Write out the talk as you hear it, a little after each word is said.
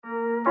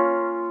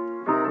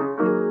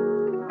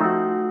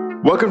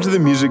Welcome to the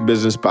Music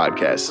Business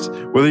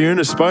Podcast. Whether you're an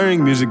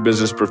aspiring music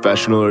business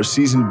professional or a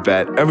seasoned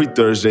vet, every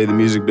Thursday, the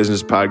Music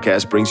Business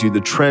Podcast brings you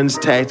the trends,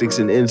 tactics,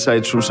 and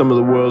insights from some of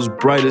the world's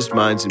brightest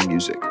minds in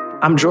music.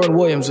 I'm Jordan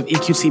Williams of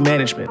EQT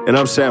Management. And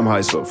I'm Sam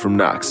Heisel from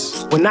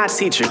Knox. We're not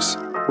teachers.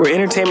 We're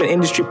entertainment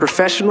industry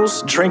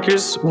professionals,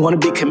 drinkers,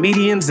 wannabe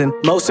comedians, and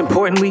most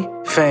importantly,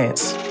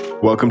 fans.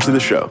 Welcome to the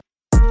show.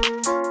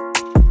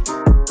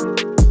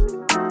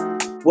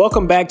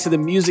 Welcome back to the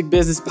Music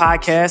Business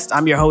Podcast.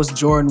 I'm your host,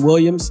 Jordan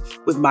Williams,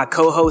 with my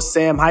co-host,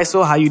 Sam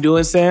Heisel. How you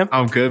doing, Sam?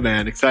 I'm good,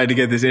 man. Excited to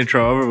get this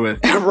intro over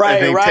with.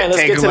 Right.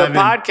 Let's get to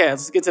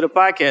the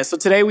podcast. So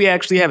today we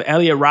actually have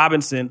Eliot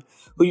Robinson,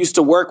 who used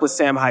to work with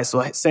Sam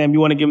Heisel. Sam, you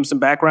want to give him some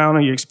background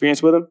on your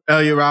experience with him?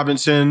 Eliot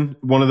Robinson,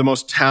 one of the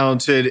most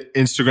talented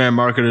Instagram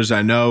marketers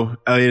I know.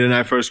 Eliot and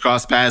I first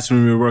crossed paths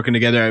when we were working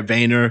together at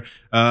Vayner.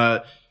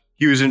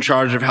 He was in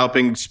charge of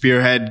helping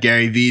spearhead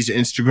Gary Vee's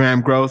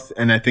Instagram growth.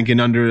 And I think in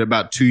under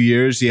about 2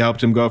 years, he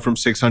helped him go from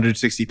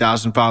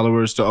 660,000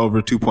 followers to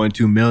over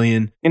 2.2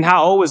 million. And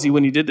how old was he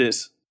when he did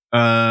this?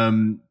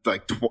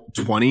 Like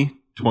 20,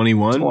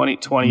 21.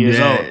 20 years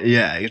old.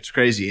 Yeah, it's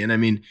crazy. And I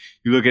mean,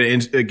 you look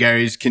at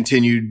Gary's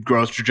continued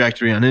growth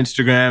trajectory on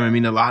Instagram. I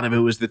mean, a lot of it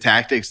was the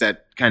tactics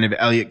that kind of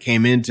Eliot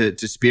came in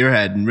to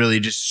spearhead and really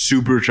just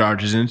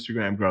supercharge his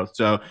Instagram growth.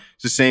 So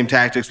it's the same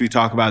tactics we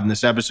talk about in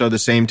this episode, the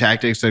same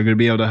tactics that are going to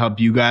be able to help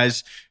you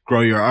guys grow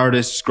your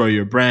artists, grow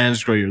your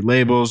brands, grow your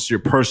labels, your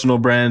personal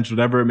brands,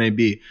 whatever it may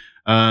be.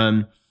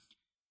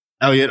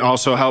 Eliot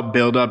also helped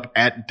build up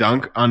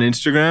 @Dunk on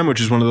Instagram,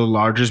 which is one of the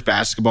largest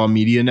basketball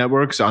media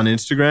networks on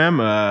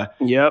Instagram.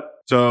 Yep.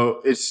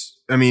 So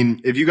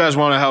if you guys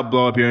want to help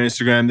blow up your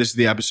Instagram, this is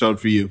the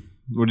episode for you.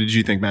 What did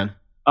you think, man?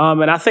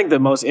 And I think the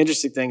most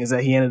interesting thing is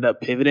that he ended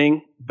up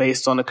pivoting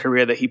based on the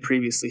career that he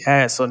previously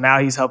had. So now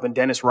he's helping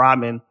Dennis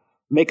Rodman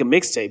make a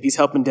mixtape. He's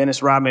helping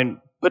Dennis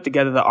Rodman put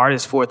together the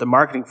artist for it, the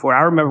marketing for it.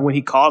 I remember when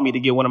he called me to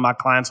get one of my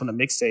clients on a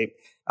mixtape,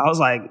 I was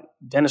like,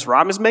 Dennis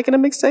Rodman's making a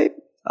mixtape?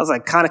 I was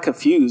like kind of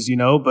confused,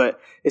 but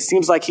it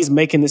seems like he's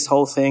making this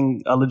whole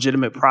thing a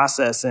legitimate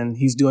process, and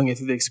he's doing it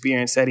through the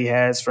experience that he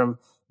has from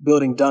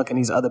building Dunk and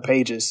these other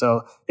pages.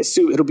 So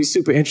it'll be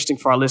super interesting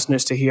for our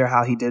listeners to hear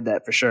how he did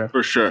that for sure.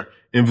 For sure.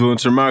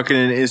 Influencer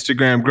marketing,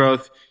 Instagram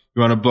growth.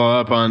 You want to blow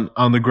up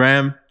on the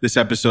gram? This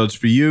episode's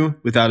for you.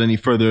 Without any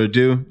further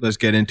ado, let's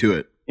get into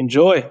it.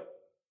 Enjoy.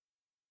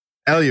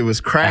 Eliot was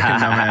cracking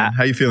now, man.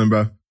 How you feeling,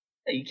 bro?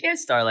 You can't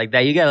start like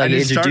that. You gotta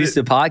introduce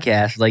the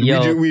podcast. Like,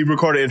 we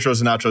recorded intros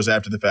and outros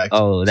after the fact.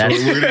 Oh, that's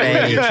so we're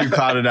gonna get you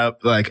caught it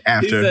up like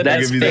after.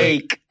 That's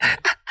fake.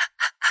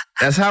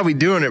 That's how we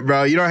doing it,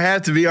 bro. You don't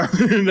have to be on.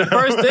 The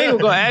first thing we're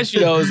gonna ask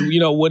you though is,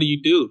 what do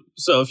you do?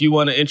 So if you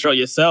want to intro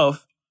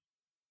yourself,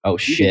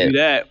 you can do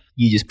that.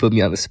 You just put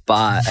me on the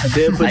spot. I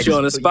did put you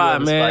on the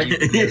spot, man.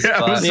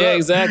 Yeah,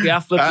 exactly.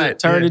 I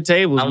turned the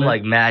tables. I'm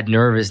like mad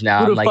nervous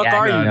now. Who the fuck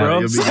are you,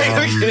 bro?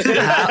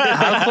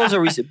 How close are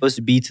we supposed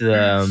to be to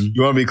the?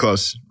 You want to be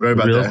close, right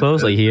about real that.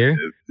 close, like here.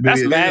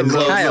 That's mad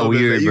close. Kind of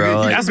weird,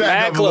 bro. That's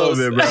mad close.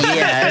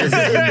 Yeah, this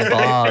is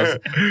boss.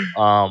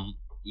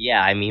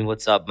 Yeah, I mean,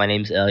 what's up? My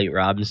name's Eliot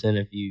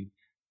Robinson.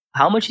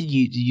 How much did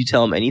you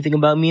tell them anything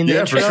about me in the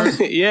intro? For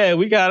sure. Yeah,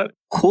 we got it.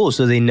 Cool,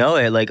 so they know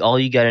it. Like, all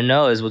you gotta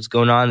know is what's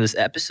going on in this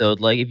episode.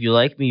 Like, if you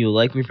like me, you'll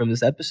like me from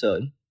this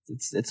episode.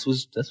 That's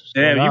what's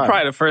going on. You're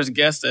probably the first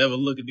guest to ever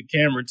look at the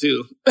camera,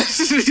 too.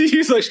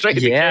 You look straight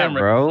at the camera. Yeah,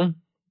 bro.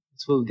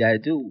 That's what we gotta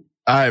do.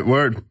 All right,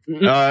 word.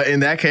 In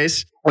that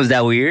case. Was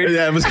that weird?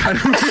 Yeah, it was kind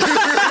of weird.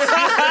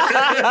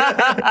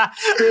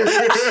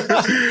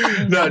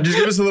 No, just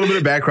give us a little bit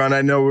of background.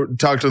 I know we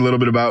talked a little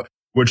bit about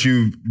what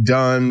you've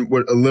done,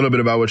 a little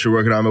bit about what you're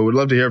working on, but we'd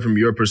love to hear from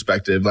your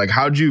perspective. Like,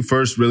 how'd you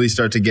first really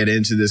start to get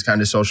into this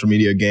kind of social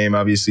media game?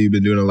 Obviously, you've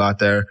been doing a lot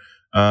there.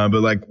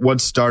 But like,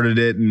 what started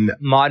it? And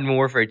Modern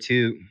Warfare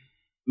 2.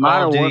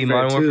 Modern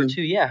Warfare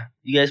 2, yeah.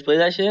 You guys play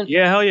that shit?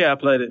 Yeah, hell yeah, I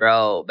played it.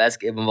 Bro, best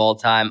game of all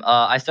time.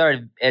 I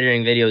started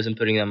editing videos and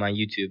putting them on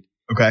YouTube.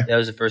 Okay. That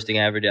was the first thing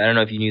I ever did. I don't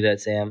know if you knew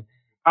that, Sam.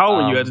 How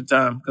old were you at the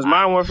time? Because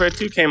Modern Warfare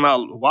 2 came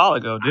out a while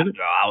ago, didn't it?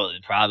 I was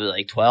probably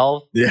like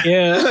 12. Yeah.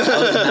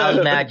 I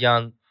was mad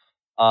young.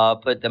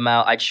 Put them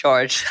out. I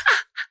charged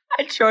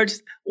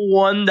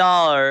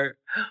 $1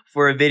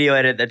 for a video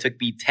edit that took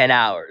me 10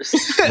 hours.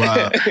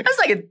 Wow. That's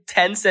like a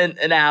 10 cent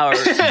an hour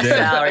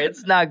salary.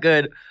 It's not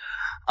good.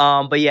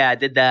 But yeah, I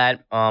did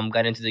that.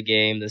 Got into the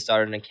game, then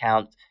started an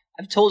account.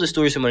 I've told this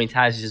story so many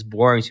times, it's just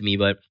boring to me,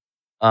 but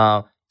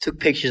took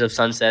pictures of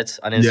sunsets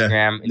on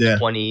Instagram in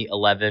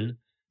 2011.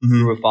 Mm-hmm.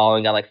 We were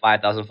following, got like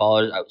 5,000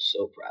 followers. I was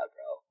so proud,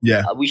 bro.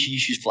 Yeah. You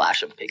should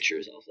flash some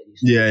pictures. I was like,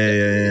 yeah.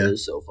 It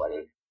was so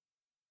funny.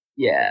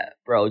 Yeah,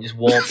 bro, just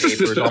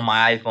wallpapers on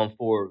my iPhone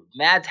 4.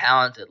 Mad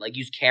talented. Like,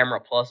 use Camera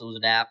Plus. It was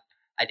an app.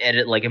 I'd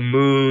edit like a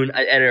moon.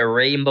 I'd edit a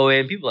rainbow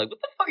in. People were like, what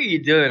the fuck are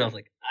you doing? I was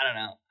like, I don't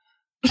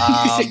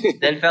know.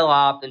 Then fell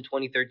off. In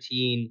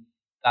 2013,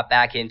 got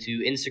back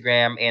into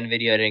Instagram and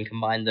video editing,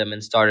 combined them,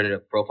 and started a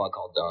profile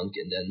called Dunk.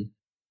 And then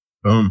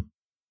boom.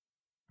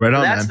 Right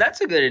on, man.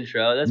 That's a good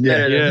intro. That's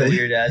better than the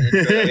weird ass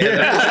intro.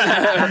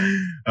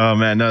 Oh,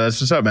 man. No,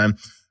 that's what's up, man.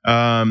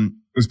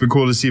 It's been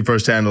cool to see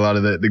firsthand a lot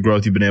of the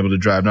growth you've been able to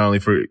drive, not only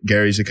for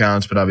Gary's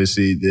accounts, but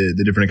obviously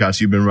the different accounts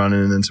you've been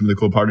running and then some of the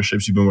cool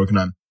partnerships you've been working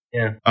on.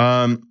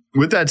 Yeah.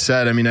 With that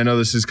said, I mean, I know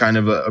this is kind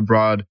of a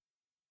broad,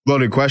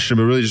 loaded question,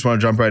 but really just want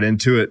to jump right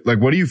into it. Like,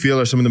 what do you feel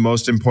are some of the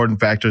most important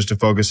factors to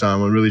focus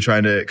on when really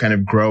trying to kind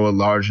of grow a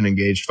large and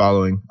engaged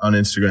following on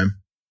Instagram?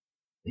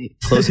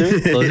 Closer?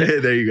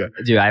 There you go.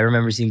 Dude, I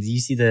remember seeing, did you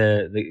see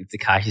the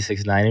Tekashi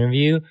 69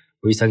 interview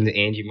where he's talking to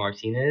Angie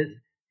Martinez?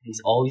 He's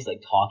always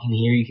like talking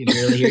here. You can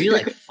barely hear you.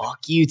 Like, fuck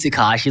you,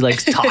 Tekashi.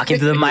 Like talking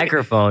to the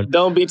microphone.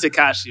 Don't be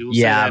Tekashi. We'll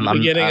say that at the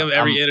beginning of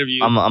every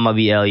interview. I'm gonna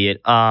be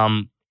Eliot.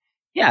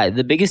 Yeah,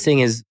 the biggest thing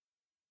is,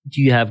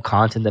 do you have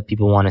content that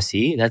people want to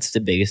see? That's the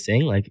biggest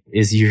thing. Like,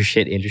 is your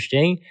shit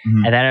interesting?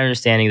 Mm-hmm. And that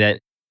understanding that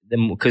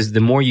because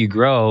the more you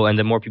grow and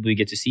the more people you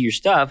get to see your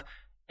stuff,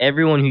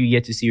 everyone who you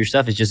get to see your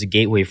stuff is just a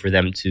gateway for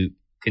them to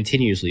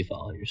continuously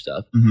follow your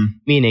stuff. Mm-hmm.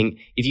 Meaning,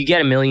 if you get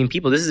 1 million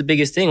people, this is the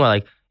biggest thing. Where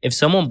like, if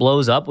someone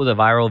blows up with a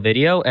viral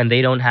video and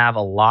they don't have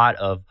a lot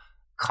of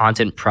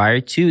content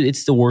prior to,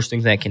 it's the worst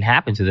thing that can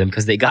happen to them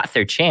because they got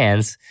their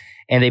chance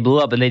and they blew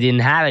up and they didn't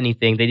have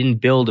anything. They didn't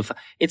build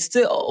it's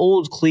the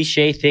old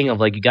cliche thing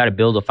of like, you got to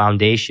build a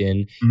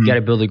foundation. Mm-hmm. You got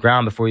to build the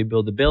ground before you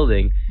build the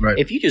building. Right.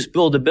 If you just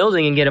build a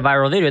building and get a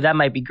viral video, that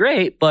might be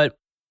great. But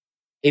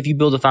if you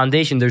build a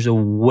foundation, there's a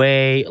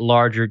way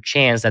larger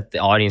chance that the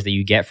audience that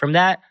you get from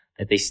that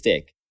they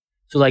stick.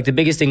 So like the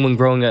biggest thing when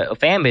growing a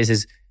fan base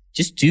is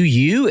just do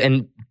you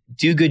and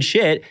do good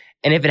shit.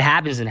 And if it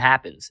happens, it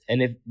happens.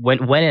 And if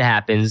when it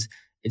happens,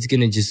 it's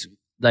going to just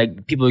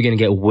like people are going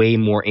to get way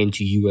more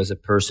into you as a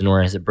person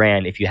or as a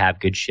brand if you have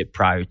good shit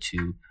prior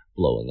to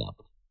blowing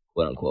up,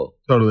 quote unquote.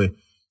 Totally.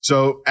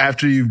 So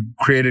after you've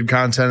created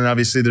content, and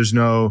obviously there's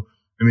no,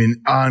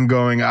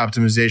 ongoing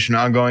optimization,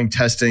 ongoing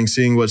testing,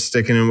 seeing what's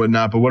sticking and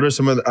whatnot. But what are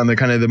some of on the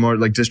kind of the more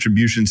like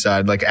distribution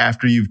side, like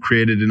after you've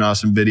created an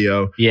awesome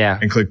video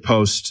and click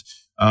post,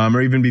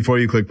 or even before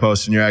you click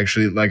post and you're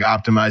actually like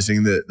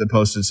optimizing the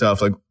post itself,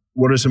 like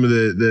what are some of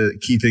the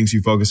key things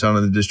you focus on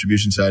the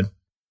distribution side?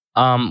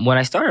 When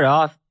I started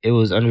off, it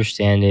was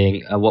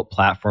understanding what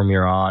platform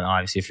you're on.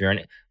 Obviously, if you're on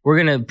it,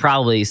 we're going to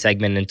probably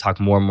segment and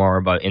talk more and more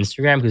about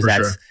Instagram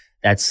because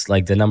that's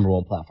like the number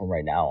one platform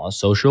right now on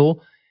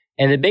social.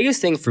 And the biggest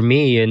thing for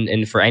me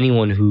and for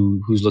anyone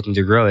who's looking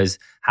to grow is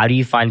how do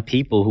you find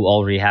people who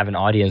already have an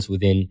audience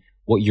within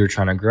what you're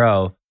trying to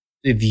grow?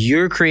 If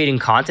you're creating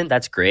content,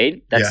 that's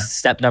great. That's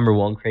step number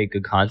one, create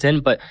good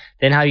content. But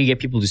then how do you get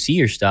people to see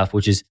your stuff,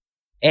 which is,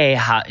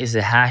 is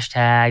it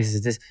hashtags? Is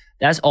it this?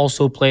 That's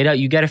also played out.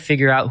 You got to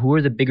figure out who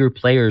are the bigger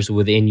players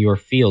within your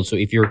field. So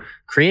if you're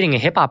creating a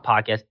hip hop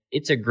podcast,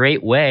 it's a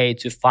great way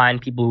to find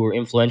people who are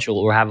influential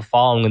or have a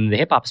following in the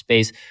hip hop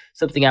space.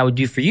 Something I would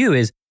do for you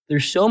is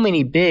there's so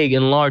many big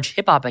and large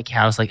hip hop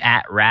accounts like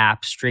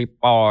 @rap, Straight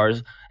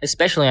Bars,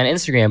 especially on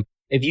Instagram.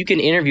 If you can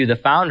interview the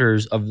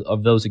founders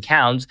of those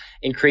accounts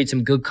and create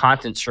some good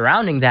content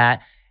surrounding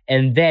that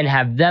and then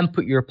have them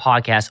put your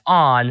podcast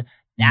on,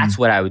 that's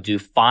what I would do.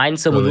 Find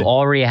someone who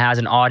already has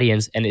an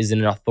audience and is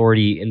an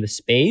authority in the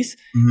space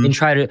and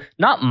try to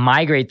not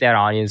migrate that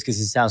audience because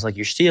it sounds like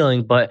you're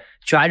stealing, but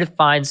try to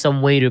find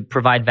some way to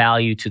provide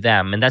value to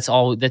them. And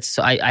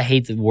I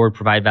hate the word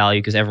provide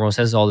value because everyone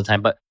says it all the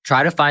time, but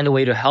try to find a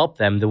way to help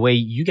them. The way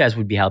you guys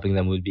would be helping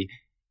them would be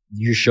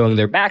you're showing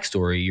their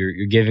backstory.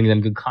 You're giving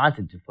them good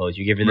content to post.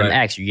 You're giving them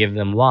X. You're giving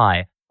them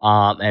Y.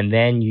 And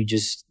then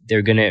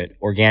they're going to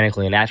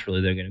organically and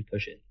naturally, they're going to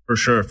push it. For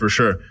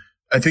sure.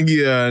 I think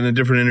you, in a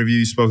different interview,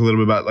 you spoke a little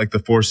bit about like the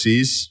 4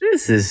 C's.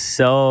 This is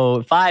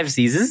 5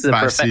 C's. This is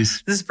 5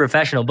 C's. This is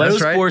professional, but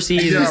that's it was 4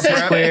 C's. Yeah,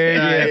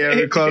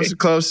 squared.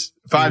 Close.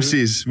 5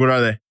 C's. What are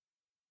they?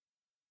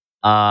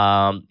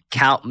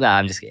 Count. No,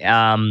 I'm just kidding.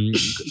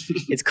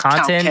 It's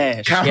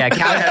content. Count cash. Yeah,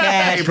 count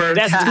cash.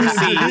 That's 2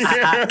 C's.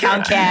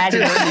 Count cash.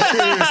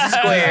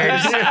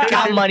 Squares.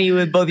 Count money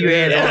with both your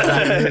hands all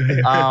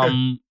the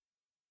time.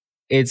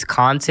 It's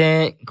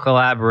content,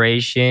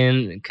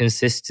 collaboration,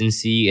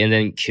 consistency, and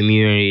then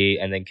community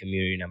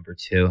number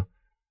 2.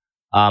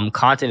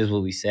 Content is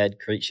what we said,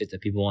 create shit that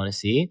people want to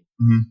see.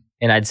 Mm-hmm.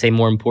 And I'd say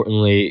more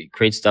importantly,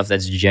 create stuff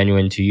that's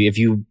genuine to you. If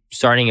you're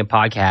starting a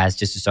podcast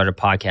just to start a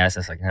podcast,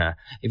 that's like,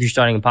 If you're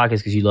starting a podcast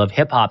because you love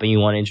hip hop and you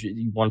want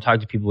to talk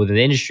to people within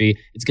the industry,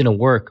 it's going to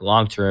work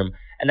long term.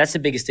 And that's the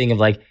biggest thing of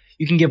like,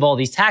 you can give all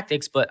these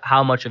tactics, but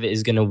how much of it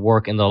is going to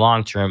work in the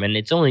long term? And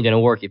it's only going to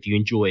work if you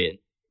enjoy it.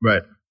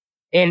 Right.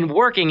 And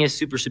working is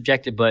super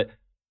subjective, but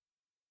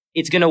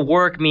it's going to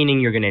work,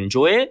 meaning you're going to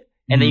enjoy it,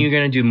 and then you're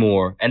going to do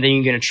more, and then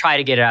you're going to try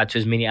to get it out to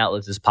as many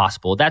outlets as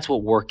possible. That's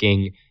what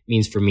working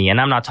means for me.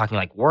 And I'm not talking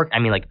like work. I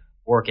mean like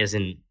work as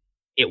in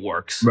it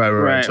works.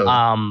 Right.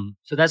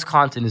 So that's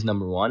content is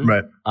number 1.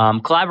 Right.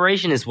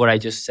 Collaboration is what I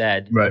just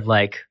said. Right. Of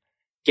like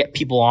get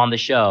people on the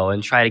show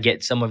and try to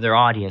get some of their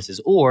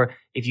audiences. Or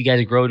if you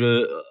guys grow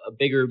to a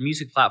bigger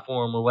music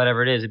platform or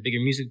whatever it is, a bigger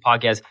music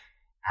podcast,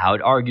 I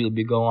would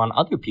arguably go on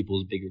other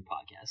people's bigger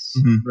podcasts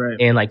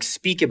and like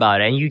speak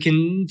about it. And you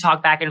can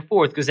talk back and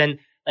forth because then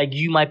like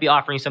you might be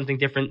offering something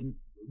different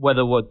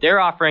whether what they're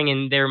offering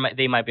and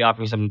they might be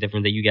offering something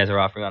different that you guys are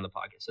offering on the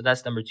podcast. So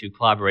that's number 2,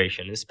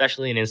 collaboration,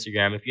 especially in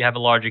Instagram. If you have a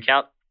large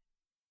account,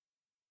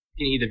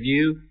 you can either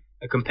view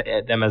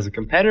them as a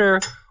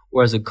competitor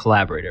or as a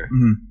collaborator.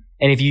 Mm-hmm.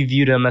 And if you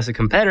view them as a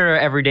competitor,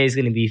 every day is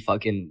going to be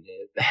fucking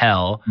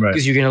hell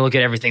because you're going to look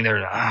at everything.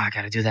 They're I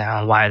got to do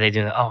that. Why are they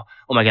doing that? Oh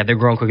my God, they're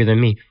growing quicker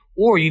than me.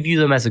 Or you view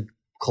them as a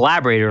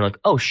collaborator, like,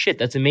 oh shit,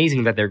 that's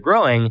amazing that they're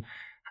growing.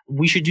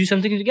 We should do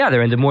something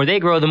together. And the more they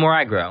grow, the more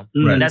I grow.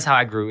 Right. And that's how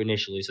I grew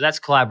initially. So that's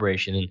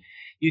collaboration. And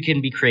you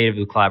can be creative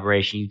with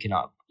collaboration. You can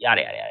yada,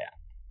 yada, yada.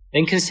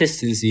 Then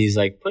consistency is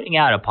like putting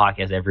out a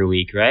podcast every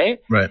week, right?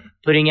 Right.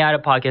 Putting out a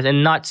podcast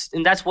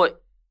and that's what,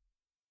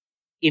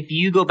 if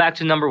you go back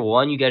to number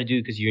 1, you got to do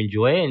it because you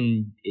enjoy it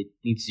and it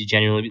needs to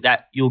genuinely be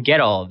that you'll get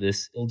all of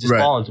this. It'll just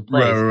fall into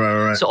place.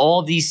 Right. So all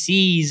of these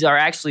C's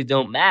actually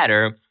don't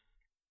matter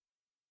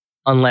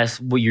unless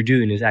what you're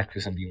doing is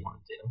actually something you want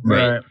to do.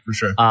 Right. For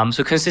sure.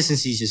 So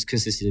consistency is just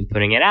consistent in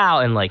putting it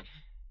out and like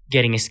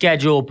getting a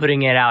schedule,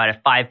 putting it out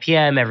at 5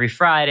 p.m. every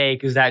Friday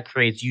because that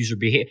creates user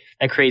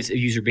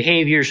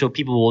behavior. So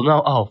people will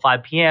know,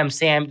 5 p.m.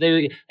 Sam,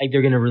 they're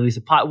going to release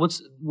a pod.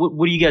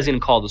 What are you guys going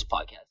to call this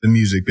podcast? The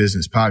Music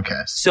Business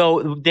Podcast.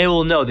 So they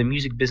will know the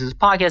Music Business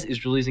Podcast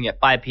is releasing at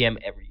 5 p.m.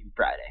 every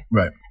Friday.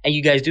 Right. And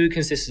you guys do it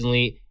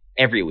consistently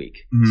every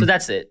week. Mm-hmm. So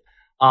that's it.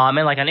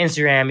 And like on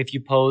Instagram, if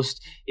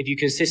you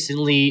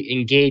consistently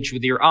engage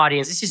with your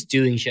audience, it's just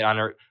doing shit on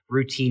a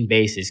routine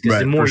basis. Because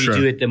the more you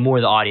do it, the more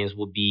the audience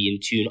will be in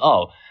tune.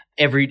 Oh,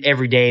 every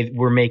day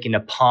we're making a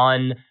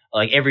pun.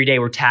 Like every day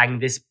we're tagging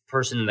this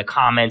person in the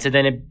comments, and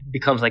then it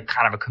becomes like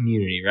kind of a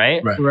community,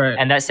 right? Right.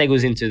 And that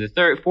segues into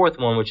the fourth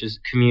one, which is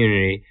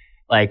community.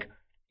 Like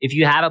if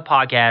you have a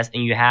podcast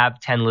and you have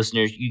 10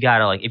 listeners, you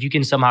gotta like, if you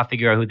can somehow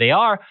figure out who they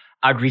are,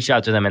 I'd reach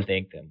out to them and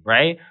thank them,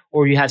 right?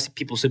 Or you have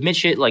people submit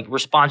shit, like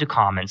respond to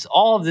comments,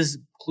 all of this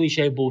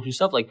cliche bullshit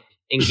stuff, like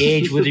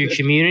engage with your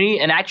community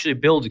and actually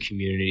build a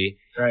community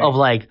of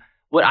like,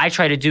 what I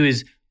try to do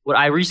is, what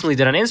I recently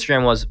did on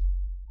Instagram was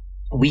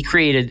we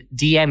created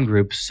DM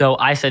groups. So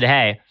I said,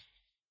 hey,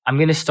 I'm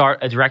going to start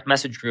a direct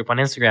message group on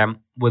Instagram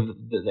with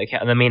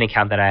the main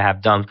account that I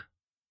have, Dunk.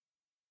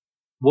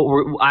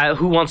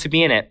 Who wants to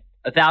be in it?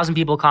 1,000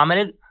 people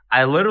commented.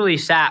 I literally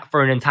sat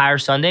for an entire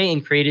Sunday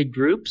and created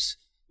groups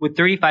with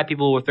 35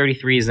 people, where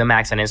 33 is the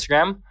max on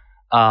Instagram.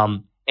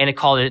 And it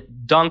called it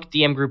Dunk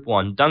DM Group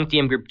 1, Dunk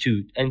DM Group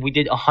 2. And we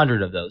did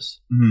 100 of those.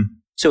 Mm-hmm.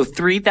 So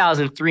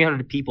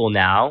 3,300 people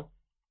now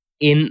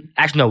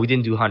actually, no, we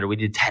didn't do 100. We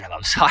did 10 of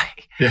them. Sorry.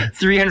 Yeah.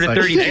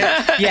 330.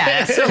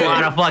 Yeah, that's a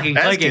lot of fucking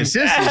clicking.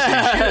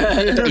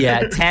 Consistency.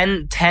 Yeah,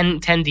 10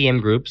 DM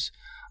groups,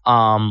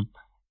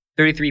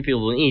 33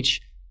 people in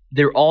each.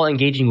 They're all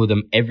engaging with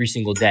them every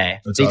single day.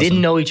 They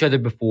didn't know each other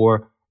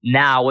before.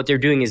 Now what they're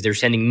doing is they're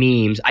sending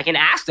memes. I can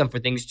ask them for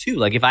things too.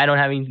 Like if I don't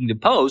have anything to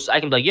post,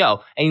 I can be like,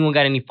 yo, anyone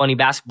got any funny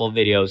basketball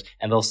videos?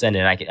 And they'll send it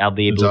and I'll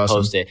be able to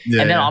post it.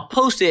 Yeah, and then I'll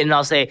post it and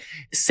I'll say,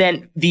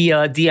 sent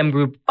via DM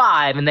group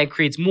 5, and that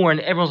creates more. And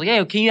everyone's like,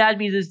 hey, can you add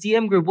me to this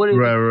DM group?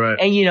 Right.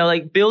 And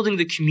like building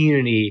the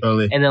community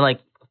and then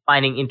like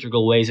finding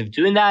integral ways of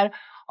doing that.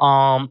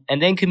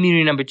 And then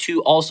community number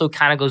 2 also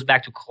kind of goes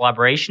back to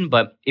collaboration.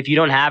 But if you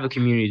don't have a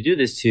community to do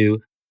this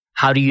to,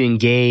 how do you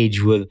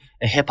engage with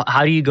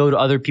how do you go to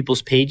other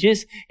people's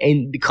pages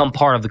and become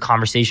part of the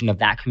conversation of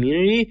that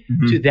community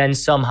to then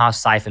somehow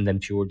siphon them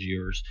towards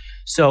yours?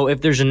 So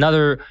if there's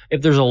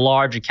a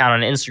large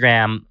account on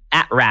Instagram,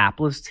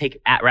 @rap, let's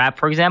take @rap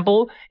for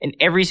example, and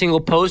every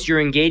single post you're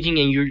engaging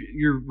and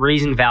you're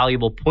raising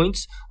valuable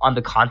points on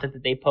the content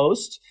that they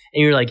post.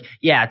 And you're like,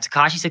 yeah,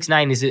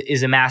 Tekashi69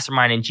 is a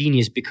mastermind and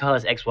genius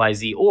because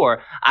XYZ.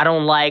 Or I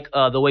don't like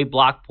the way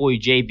Block Boy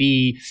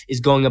JB is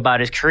going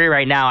about his career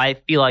right now. I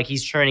feel like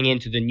he's turning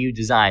into the new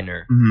designer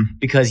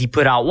because he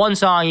put out one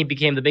song, he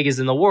became the biggest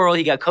in the world.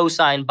 He got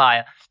co-signed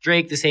by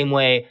Drake the same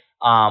way.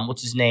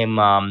 What's his name?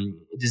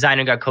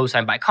 Designer got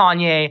co-signed by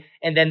Kanye,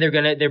 and then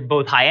they're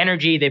both high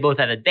energy. They both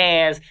had a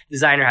dance.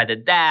 Designer had the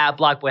dab.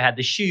 Block Boy had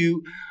the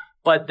shoot,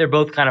 but they're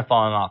both kind of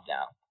falling off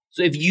now.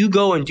 So if you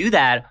go and do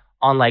that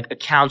on like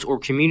accounts or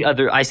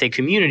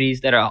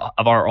communities that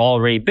are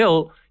already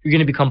built, you're going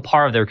to become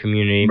part of their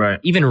community. Right.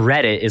 Even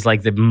Reddit is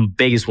like the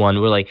biggest one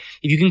where like,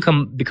 if you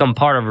can become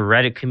part of a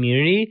Reddit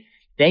community,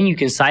 then you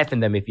can siphon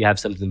them if you have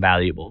something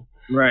valuable.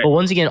 Right. But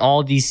once again,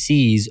 all these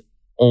C's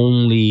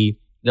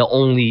they'll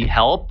only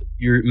help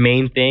your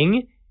main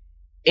thing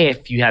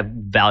if you have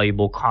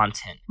valuable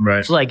content.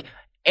 Right. So like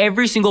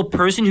every single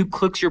person who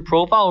clicks your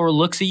profile or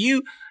looks at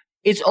you,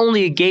 it's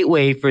only a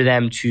gateway for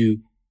them to,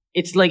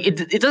 it's like,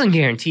 it doesn't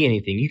guarantee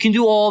anything. You can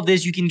do all of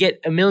this. You can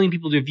get 1 million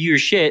people to view your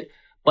shit,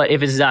 but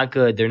if it's not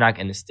good, they're not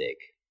going to stick.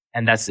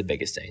 And that's the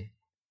biggest thing.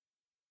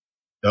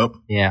 Dope.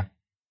 Yeah.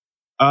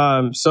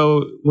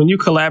 So when you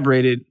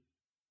collaborated,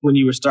 when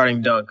you were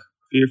starting Dunk,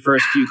 for your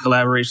first few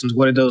collaborations,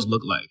 what did those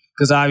look like?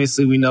 Because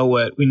obviously we know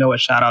what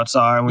shout outs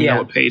are, and we know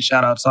what paid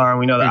shout outs are, and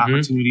we know the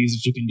opportunities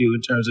that you can do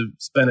in terms of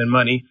spending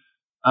money.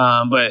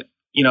 But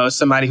as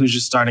somebody who's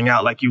just starting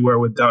out like you were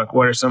with Dunk,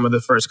 what are some of the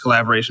first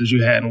collaborations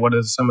you had, and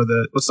what's some of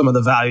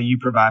the value you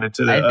provided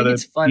to the other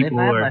people,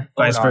 or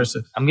vice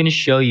versa? I'm going to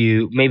show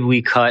you. Maybe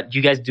we cut. Do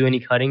you guys do any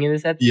cutting in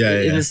this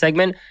in this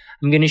segment?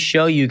 I'm going to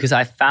show you because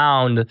I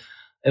found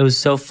it was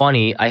so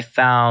funny. I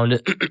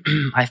found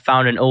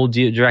an old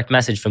direct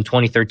message from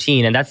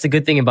 2013, and that's the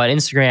good thing about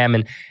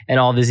Instagram and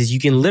all this is you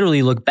can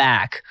literally look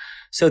back.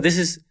 So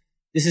this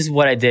is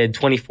what I did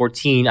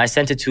 2014. I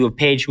sent it to a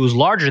page who was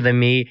larger than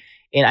me.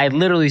 And I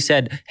literally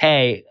said,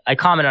 hey, I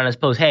commented on his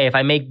post, hey, if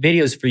I make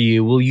videos for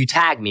you, will you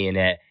tag me in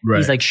it? Right.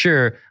 He's like,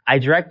 sure. I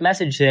direct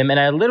messaged him and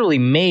I literally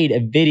made a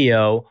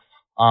video.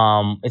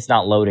 It's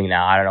not loading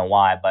now. I don't know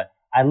why, but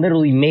I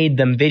literally made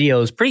them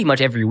videos pretty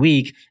much every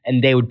week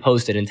and they would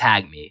post it and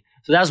tag me.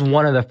 So that was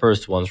one of the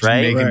first ones,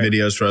 right? Just making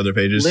videos for other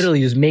pages.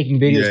 Literally just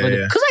making videos for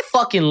them. Because I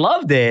fucking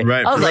loved it.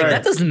 Right, I was like,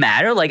 that doesn't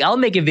matter. Like, I'll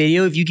make a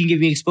video if you can give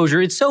me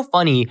exposure. It's so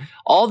funny.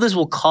 All this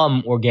will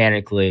come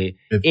organically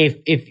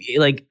if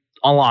like,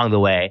 along the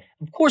way.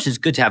 Of course, it's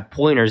good to have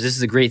pointers. This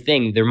is a great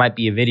thing. There might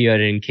be a video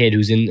editing kid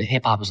who's in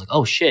hip hop who's like,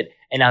 oh shit.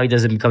 And now he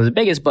becomes the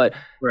biggest, but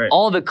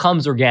all of it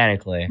comes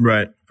organically.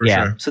 Right. For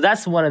sure. So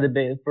that's one of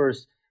the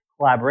first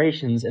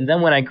collaborations. And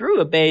then when I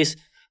grew a base,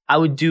 I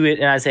would do it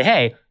and I'd say,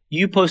 hey,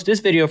 you post this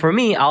video for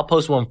me, I'll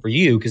post one for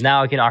you because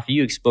now I can offer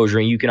you exposure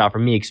and you can offer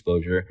me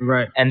exposure.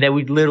 Right. And then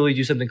we'd literally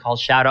do something called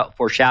shout out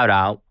for shout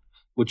out,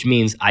 which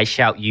means I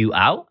shout you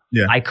out.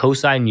 Yeah. I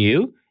co-sign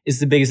you. It's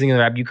the biggest thing in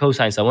the rap. You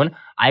co-sign someone,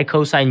 I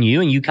co-sign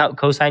you, and you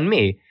co-sign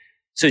me.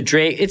 So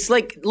Drake, it's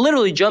like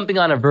literally jumping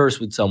on a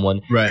verse with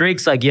someone. Right.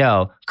 Drake's like,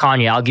 yo,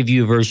 Kanye, I'll give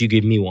you a verse, you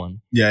give me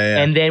one. Yeah.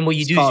 And then what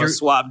you do is your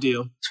swap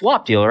deal.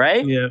 Swap deal,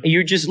 right? Yeah. And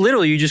you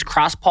just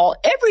cross-poll.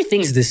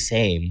 Everything's the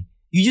same.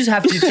 You just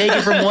have to take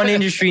it from one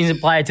industry and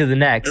apply it to the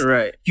next.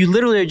 Right. You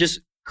literally are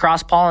just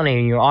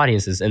cross-pollinating your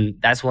audiences. And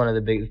that's one of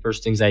the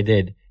first things I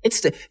did.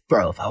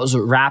 Bro, if I was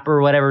a rapper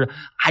or whatever,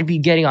 I'd be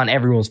getting on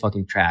everyone's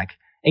fucking track.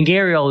 And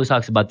Gary always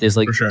talks about this,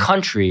 like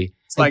country.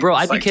 It's like, bro,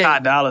 I'd be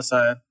Todd Dolla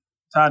 $ign.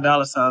 Todd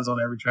Dolla $ign's on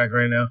every track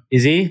right now.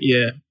 Is he?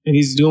 Yeah. And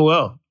he's doing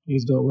well.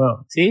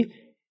 See?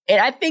 And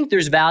I think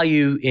there's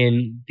value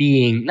in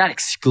being not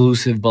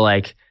exclusive, but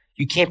like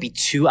you can't be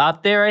too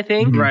out there, I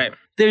think. Right.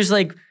 There's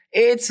like,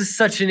 it's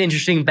such an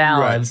interesting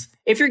balance.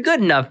 Right. If you're good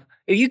enough,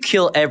 if you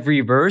kill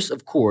every verse,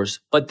 of course,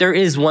 but there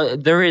is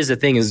a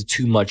thing is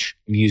too much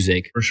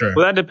music. For sure.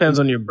 Well, that depends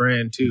on your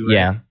brand too, right?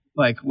 Yeah.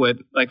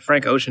 Like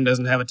Frank Ocean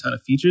doesn't have a ton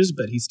of features,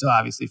 but he's still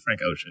obviously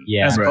Frank Ocean.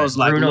 Yeah. As opposed to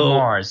like Bruno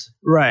Mars.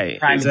 Right.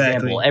 Prime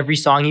example. Every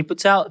song he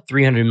puts out,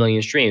 300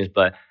 million streams,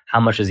 but how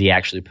much does he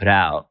actually put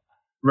out?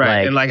 Right.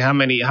 Like, and like how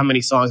many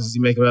songs does he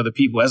make with other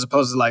people? As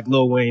opposed to like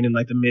Lil Wayne in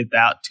like the mid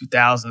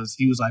 2000s,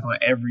 he was like on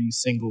every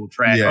single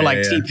track. Or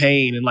like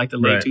T-Pain in like the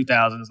late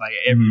 2000s, like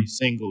every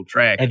single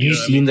track. Have you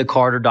seen the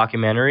Carter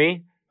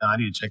documentary? No, I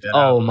need to check that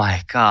out. Oh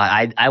my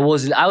God. I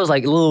was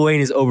like, Lil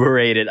Wayne is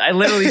overrated. I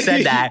literally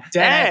said that.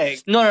 Dang.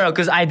 No,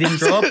 because I didn't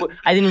grow up with,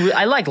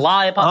 I like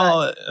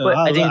Lollipop, but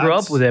I didn't grow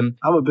up with him.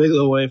 I'm a big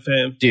Lil Wayne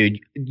fan. Dude,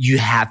 you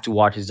have to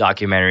watch his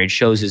documentary. It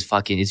shows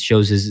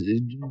his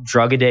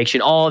drug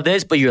addiction, all of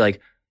this, but you're like,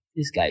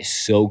 this guy's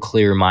so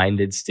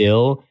clear-minded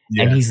still,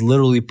 and he's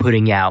literally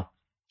putting out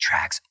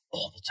tracks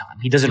all the time.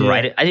 He doesn't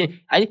write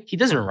it. He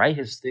doesn't write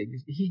his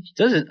things. He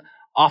does it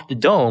off the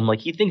dome. Like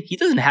he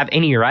doesn't have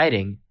any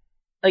writing.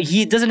 Like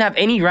he doesn't have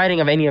any writing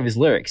of any of his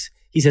lyrics.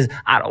 He says,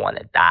 I don't want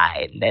to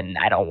die, and then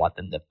I don't want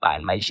them to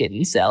find my shit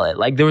and sell it.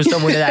 Like there was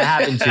someone that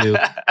happened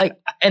to. Like,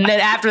 and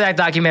then after that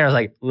documentary, I was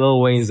like, Lil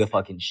Wayne's the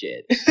fucking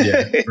shit.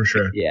 Yeah, for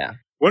sure. Yeah.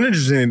 One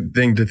interesting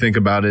thing to think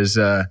about is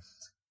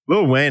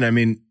Lil Wayne, I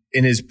mean,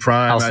 in his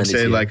prime, I'd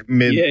say like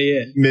mid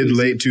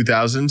late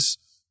 2000s.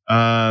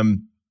 I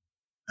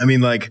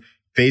mean, like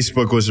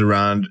Facebook was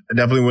around. I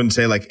definitely wouldn't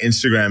say like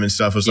Instagram and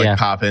stuff was like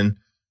popping.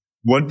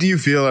 What do you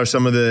feel are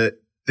some of the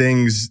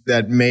things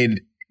that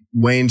made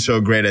Wayne so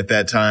great at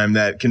that time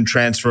that can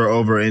transfer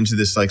over into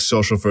this like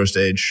social first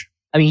age?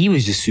 I mean, he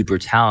was just super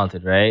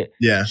talented, right?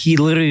 Yeah. He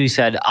literally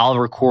said, I'll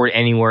record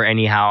anywhere,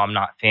 anyhow. I'm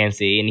not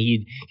fancy. And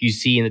you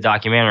see in the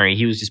documentary,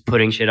 he was just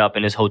putting shit up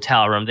in his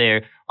hotel room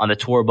there on the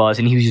tour bus,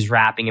 and he was just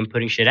rapping and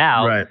putting shit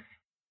out. Right.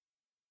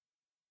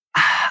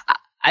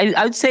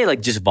 I would say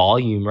like just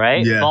volume,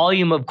 right? Yeah.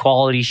 Volume of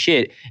quality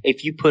shit.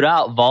 If you put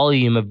out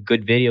volume of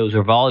good videos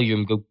or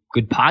volume of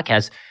good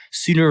podcasts,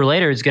 sooner or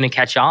later it's going to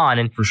catch on.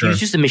 And he was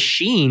just a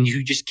machine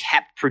who just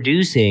kept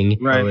producing.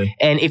 Right.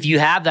 And if you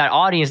have that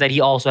audience that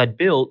he also had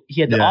built,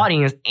 he had the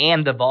audience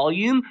and the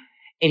volume.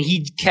 And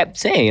he kept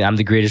saying, I'm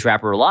the greatest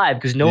rapper alive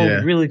because no one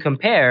would really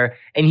compare.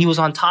 And he was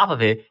on top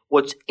of it.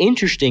 What's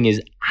interesting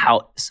is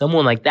how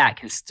someone like that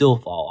can still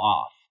fall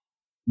off.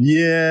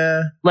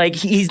 Yeah. Like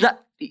he's not,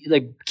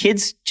 like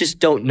kids just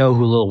don't know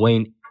who Lil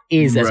Wayne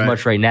is as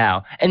much right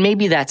now. And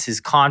maybe that's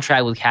his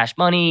contract with Cash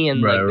Money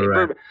and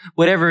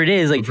whatever it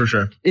is. Like for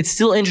sure. It's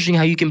still interesting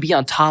how you can be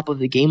on top of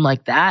the game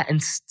like that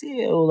and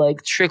still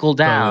like trickle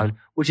down,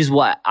 which is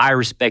what I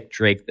respect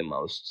Drake the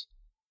most.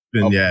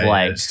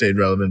 stayed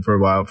relevant for a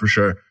while for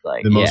sure.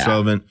 Like, the most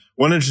relevant.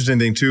 One interesting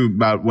thing too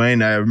about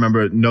Wayne, I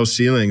remember No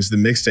Ceilings, the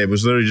mixtape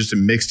was literally just a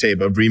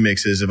mixtape of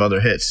remixes of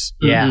other hits.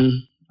 Yeah. Mm-hmm.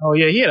 Oh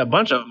yeah, he had a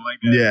bunch of them like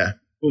that. Yeah.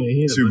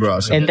 He had super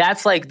awesome. And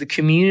that's like the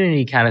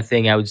community kind of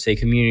thing. I would say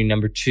community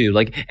number 2.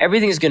 Like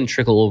everything's going to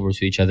trickle over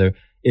to each other.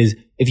 Is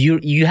if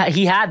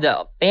he had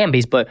the fan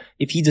base, but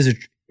if he does a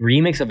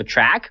remix of a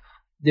track,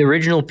 the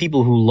original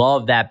people who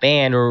love that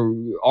band or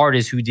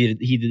artist he did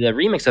the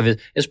remix of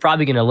it is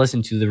probably going to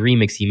listen to the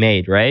remix he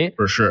made, right?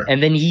 For sure.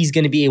 And then he's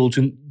going to be able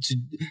to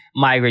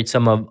migrate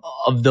some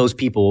of those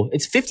people.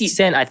 It's 50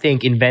 Cent, I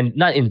think,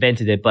 not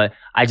invented it, but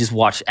I just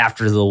watched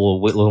after the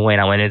Lil Wayne.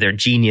 I went in there,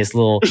 genius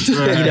little,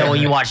 when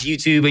you watch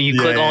YouTube and you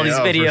click all these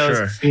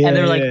videos, and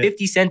they're like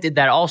 50 Cent did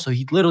that also.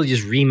 He literally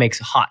just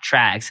remixed hot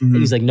tracks, and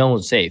he's like, no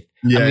one's safe.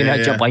 I'm going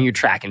to jump on your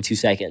track in 2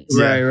 seconds.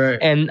 Right.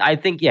 And I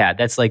think,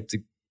 that's like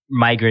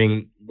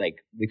migrating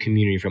like the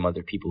community from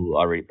other people who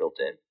already built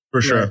it.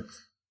 For sure. Yeah.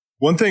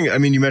 One thing, I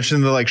mean, you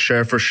mentioned the like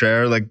share for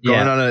share, like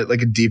going on a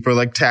deeper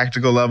like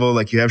tactical level,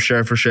 like you have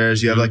share for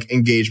shares, you have like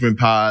engagement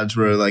pods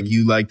where like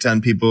you like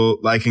 10 people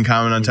like and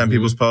comment on 10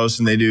 people's posts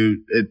and they do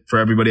it for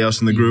everybody else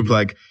in the group.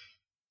 Like,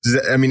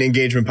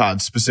 engagement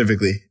pods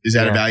specifically, is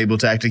that a valuable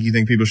tactic you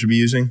think people should be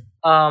using?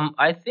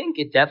 I think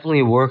it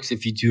definitely works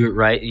if you do it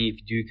right and if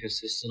you do it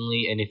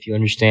consistently and if you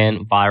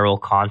understand viral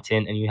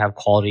content and you have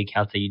quality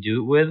accounts that you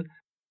do it with.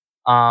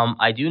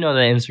 I do know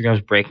that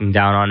Instagram's breaking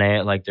down on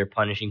it, like they're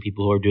punishing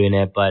people who are doing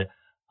it, but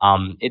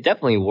it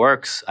definitely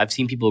works. I've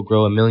seen people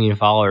grow 1 million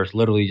followers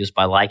literally just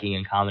by liking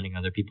and commenting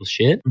other people's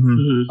shit.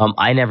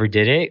 I never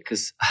did it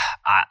because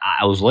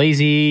I was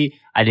lazy.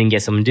 I didn't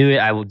get someone to do it.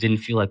 I didn't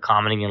feel like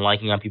commenting and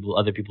liking on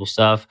other people's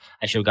stuff.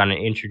 I should have gotten an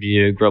intro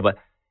to grow, but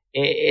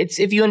it's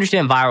if you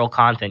understand viral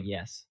content,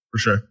 yes, for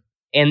sure.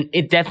 And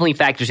it definitely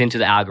factors into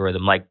the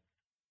algorithm. Like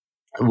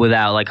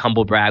without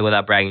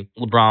without bragging,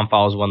 LeBron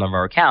follows one of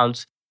our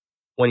accounts.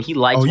 When he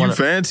likes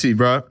fancy,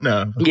 bro.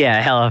 No.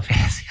 Yeah, hella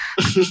fancy.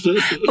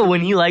 But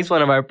when he likes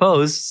one of our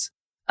posts,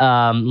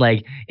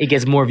 like it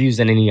gets more views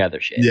than any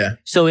other shit. Yeah.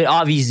 So it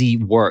obviously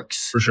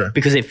works. For sure.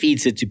 Because it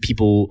feeds it to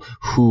people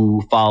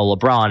who follow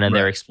LeBron and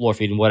their explore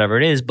feed and whatever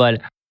it is.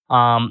 But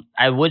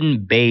I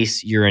wouldn't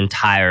base your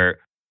entire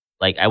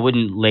I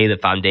wouldn't lay the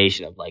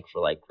foundation of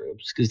for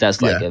groups because that's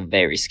a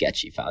very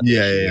sketchy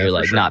foundation. Yeah,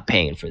 You're not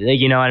paying for it.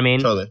 You know what I mean?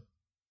 Totally.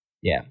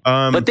 Yeah.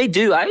 But they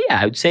do.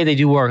 I would say they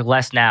do work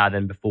less now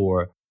than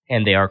before,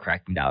 and they are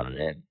cracking down on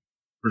it.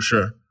 For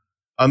sure.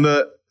 On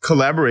the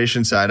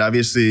collaboration side,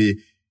 obviously,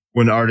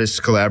 when artists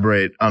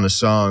collaborate on a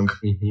song,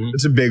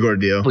 it's a big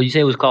ordeal. Would you say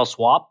it was called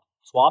swaps?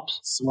 Swaps.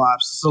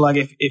 So,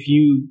 if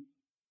you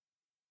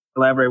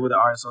collaborate with an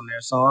artist on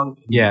their song,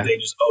 they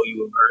just owe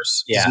you a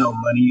verse. There's no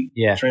money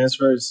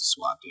transfer. It's a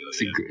swap deal.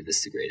 This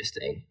is the greatest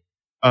thing.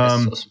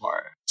 That's so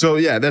smart.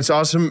 So, that's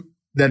awesome.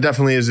 That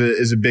definitely is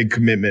a big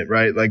commitment,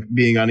 right? Like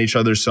being on each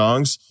other's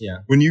songs. Yeah.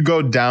 When you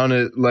go down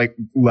a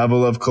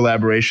level of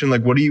collaboration,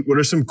 what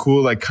are some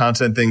cool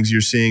content things you're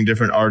seeing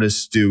different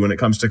artists do when it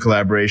comes to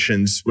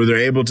collaborations where they're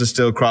able to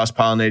still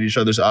cross-pollinate each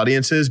other's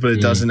audiences, but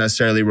it doesn't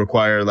necessarily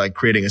require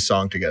creating a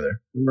song together?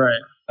 Right.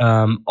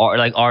 Or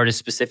artists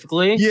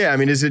specifically? Yeah. I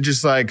mean, is it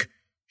just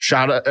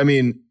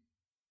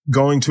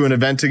going to an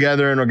event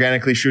together and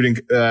organically showing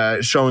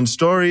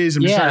stories?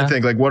 I'm just trying to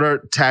think what are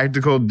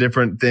tactical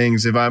different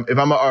things. If I'm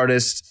an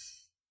artist,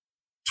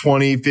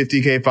 20,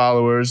 50K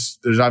followers,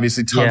 there's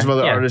obviously tons of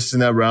other artists in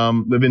that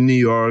realm, live in New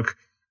York.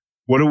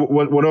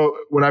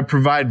 When I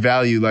provide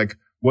value,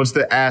 what's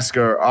the ask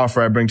or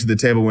offer I bring to the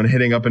table when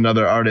hitting up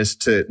another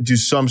artist to do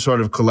some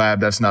sort of collab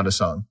that's not a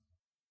song?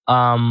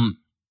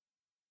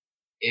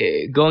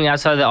 Going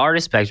outside of the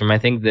artist spectrum, I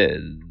think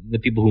the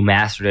people who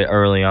mastered it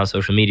early on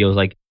social media was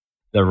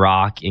The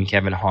Rock and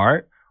Kevin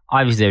Hart.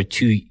 Obviously, they're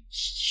two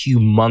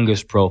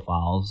humongous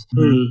profiles,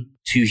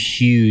 two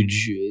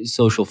huge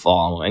social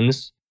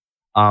followings.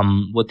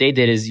 What they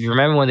did is, you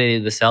remember when they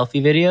did the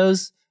selfie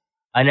videos?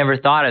 I never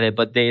thought of it,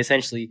 but they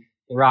essentially,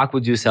 The Rock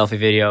would do a selfie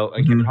video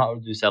and Kevin Hart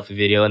would do a selfie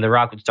video, and The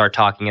Rock would start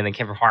talking, and then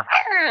Kevin Hart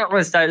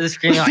would start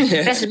screaming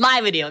 "This is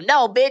my video!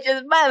 No, bitch,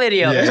 this is my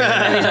video!"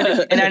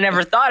 And I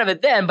never thought of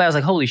it then, but I was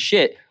like, holy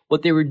shit!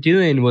 What they were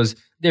doing was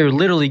they were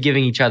literally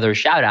giving each other a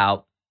shout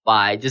out.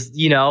 By just,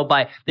 they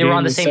were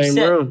on the same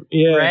set, room.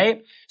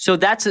 Right? So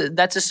that's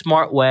a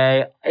smart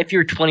way. If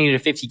you're 20 to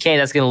 50K,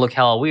 that's going to look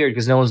hella weird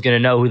because no one's going to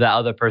know who that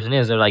other person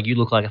is. They're like, you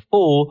look like a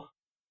fool.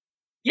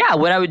 Yeah,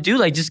 what I would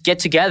do, just get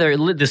together.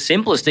 The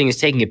simplest thing is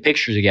taking a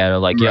picture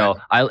together.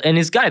 And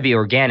it's got to be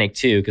organic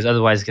too, because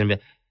otherwise it's going to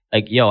be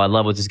I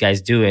love what this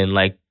guy's doing.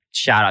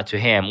 Shout out to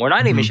him. Or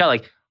not even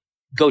shout,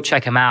 go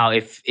check him out.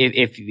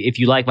 If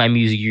you like my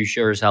music, you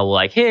sure as hell will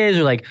like his,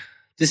 or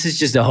this is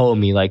just a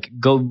homie.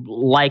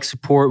 Go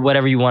support,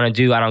 whatever you want to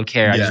do. I don't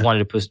care. I just wanted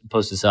to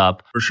post this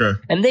up. For sure.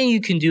 And then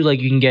you can do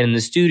you can get in the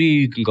studio,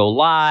 you can go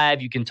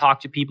live, you can talk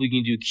to people, you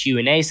can do a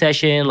Q&A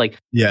session.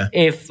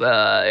 If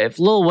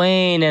Lil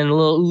Wayne and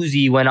Lil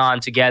Uzi went on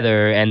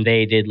together and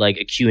they did a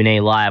Q&A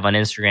live on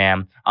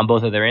Instagram, on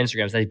both of their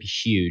Instagrams, that'd be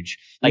huge.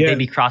 They'd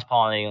be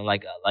cross-pollinating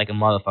like a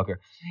motherfucker.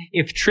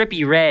 If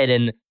Trippie Redd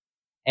and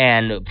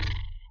and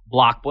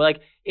Block Boy.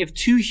 Like, if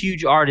two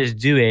huge artists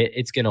do it,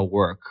 it's gonna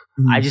work.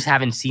 Mhm. I just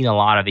haven't seen a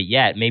lot of it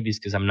yet. Maybe it's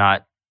because I'm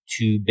not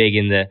too big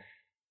in the.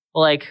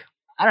 Like,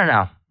 I don't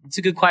know. It's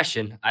a good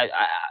question.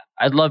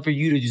 I'd love for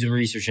you to do some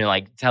research and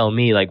like tell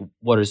me like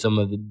what are some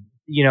of the.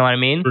 You know what I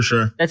mean? For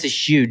sure. That's a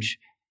huge.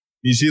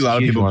 You see a lot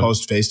of people one.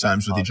 post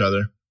FaceTimes with each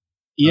other.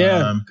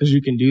 Yeah, because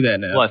you can do that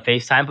now. What,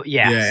 FaceTime?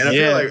 Yeah. Yeah, and I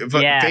feel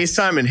like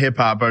FaceTime and hip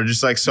hop are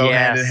just like so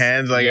hand in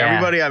hand. Like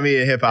everybody I meet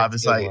at hip hop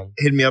is like,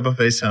 hit me up on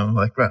FaceTime. I'm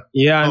like, bro.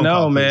 Yeah, I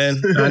know,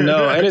 man. I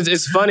know. And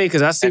it's funny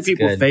because I see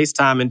people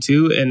FaceTiming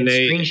too. And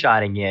they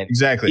screenshotting it.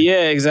 Exactly.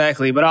 Yeah,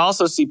 exactly. But I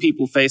also see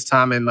people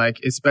FaceTiming, like,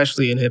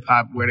 especially in hip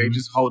hop, where they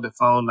just hold the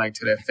phone like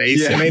to their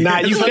face. Yeah. And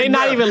they're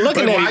not even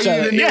looking at each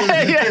other.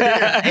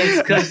 Yeah.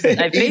 It's because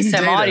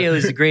FaceTime audio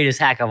is the greatest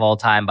hack of all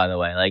time, by the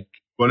way. Like,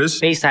 what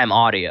is FaceTime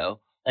audio?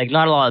 Like,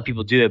 not a lot of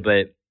people do it,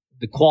 but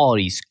the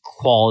quality's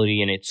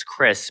quality and it's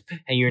crisp.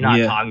 And you're not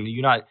talking,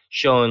 you're not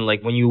showing,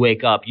 like, when you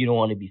wake up, you don't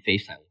want to be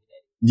FaceTime with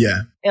it. Yeah.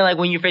 And, like,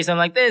 when you FaceTime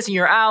like this and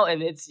you're out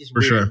and it's just for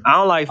weird. sure. I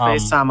don't like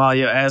FaceTime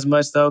audio as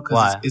much, though,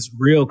 because it's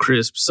real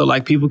crisp. So,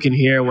 like, people can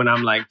hear when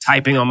I'm, like,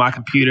 typing on my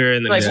computer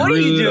and then like, what are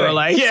you doing? Or,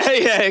 like,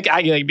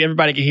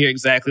 everybody can hear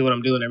exactly what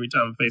I'm doing every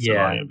time I'm FaceTime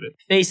audio.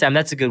 But FaceTime,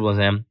 that's a good one,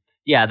 Sam.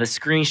 Yeah, the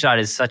screenshot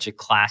is such a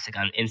classic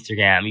on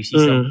Instagram. You see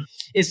some,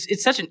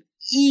 it's such an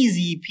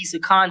easy piece of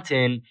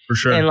content. For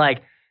sure. And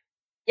like,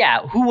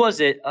 who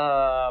was it? It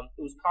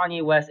was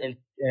Kanye West and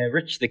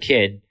Rich the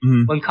Kid.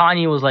 Mm-hmm. When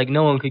Kanye was like,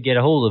 no one could get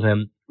a hold of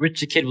him,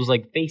 Rich the Kid was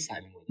like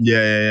FaceTiming with him.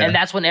 Yeah. And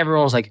that's when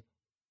everyone was like,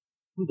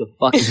 who the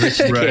fuck is Rich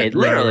the Kid?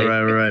 Literally.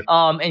 Right.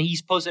 And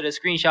he's posted a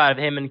screenshot of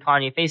him and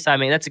Kanye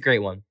FaceTiming. That's a great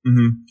one.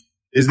 Mm-hmm.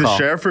 Is the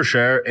share for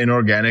share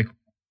inorganic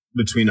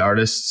between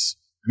artists?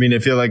 I mean, I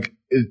feel like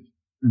it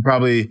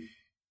probably...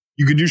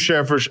 You could do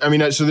share for, I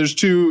mean, so there's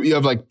two, you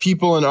have like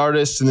people and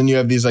artists, and then you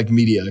have these like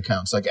media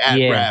accounts, like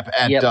 @rap,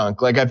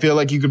 @dunk. Like, I feel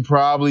like you could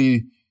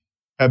probably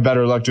have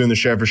better luck doing the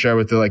share for share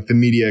with the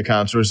media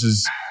accounts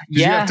versus,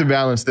 because you have to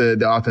balance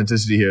the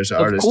authenticity here as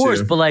artists. Of course,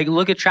 too. But like,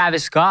 look at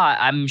Travis Scott.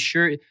 I'm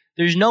sure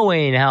there's no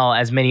way in hell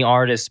as many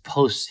artists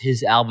post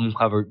his album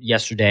cover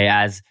yesterday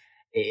as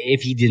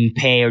if he didn't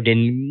pay or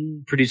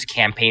didn't produce a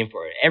campaign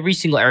for it. Every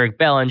single Eric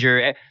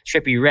Bellinger,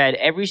 Trippie Redd,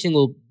 every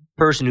single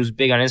person who's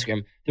big on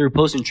Instagram, they were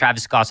posting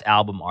Travis Scott's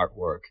album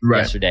artwork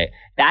yesterday.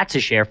 That's a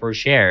share for a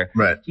share.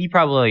 Right. He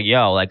probably like,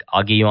 yo, like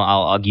I'll get you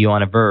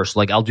on a verse.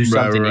 Like I'll do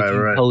something if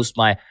you post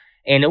my,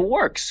 and it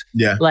works.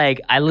 Yeah.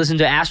 Like I listened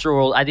to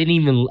Astroworld.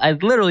 I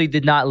literally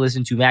did not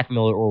listen to Mac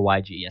Miller or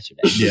YG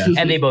yesterday. Yeah.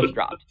 And they both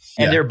dropped.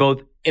 And they're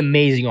both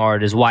amazing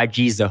artists.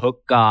 YG's the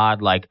hook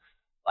god. Like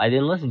I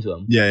didn't listen to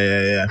him.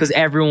 Yeah. Because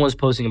everyone was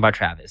posting about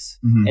Travis.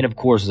 Mm-hmm. And of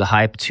course, the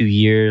hype 2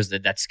 years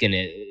that's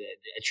gonna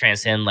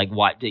transcend like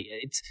what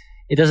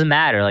it doesn't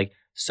matter. Like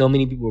so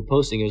many people were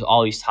posting, it was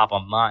always top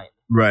of mind.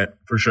 Right,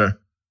 for sure.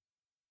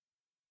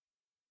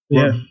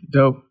 Yeah,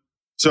 dope.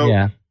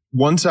 So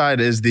one side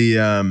is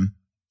the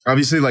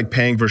obviously like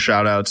paying for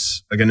shout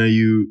outs. Like I know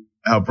you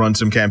help run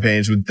some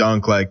campaigns with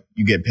Dunk, like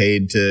you get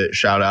paid to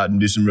shout out and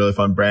do some really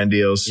fun brand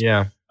deals.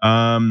 Yeah.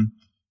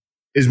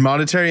 Is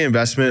monetary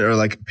investment or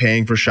like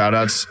paying for shout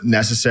outs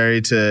necessary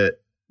to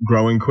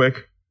growing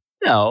quick?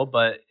 No,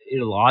 but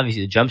it'll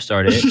obviously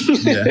jumpstart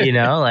it. You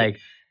know, like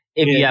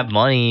if you have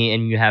money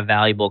and you have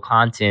valuable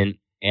content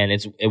and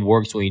it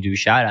works when you do a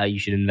shout out, you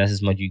should invest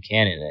as much as you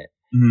can in it.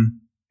 Mm-hmm.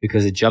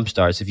 Because it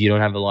jumpstarts. If you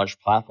don't have a large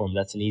platform,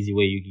 that's an easy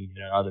way you can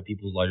get on other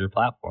people's larger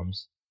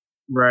platforms.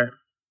 Right.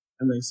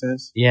 That makes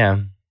sense. Yeah.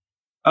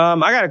 I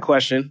got a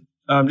question.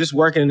 Just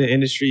working in the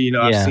industry, you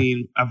know, I've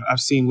seen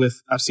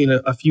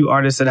a few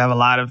artists that have a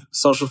lot of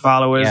social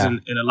followers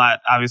and a lot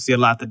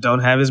that don't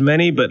have as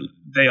many, but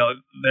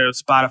their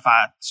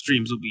Spotify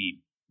streams will be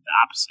the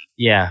opposite.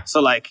 Yeah.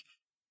 So like,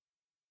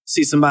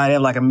 see somebody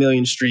have like 1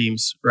 million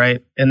streams,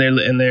 right? And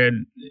they're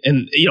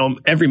you know,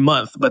 every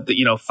month, but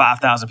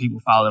 5,000 people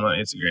follow them on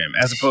Instagram,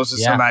 as opposed to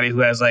somebody who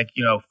has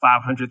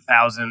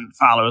 500,000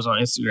 followers on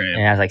Instagram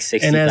and has like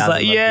 60,000.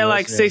 And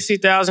has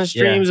 60,000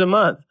 streams a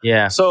month.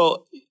 Yeah.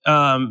 So,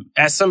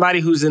 as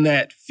somebody who's in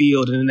that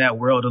field and in that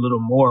world a little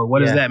more, what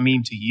does that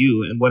mean to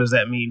you? And what does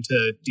that mean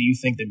to, do you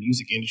think, the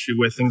music industry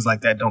where things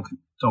like that don't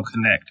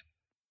connect?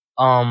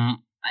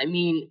 I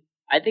mean,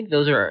 I think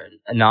those are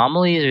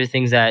anomalies or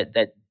things that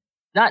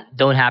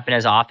don't happen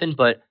as often,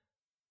 but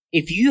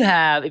if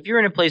you're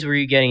in a place where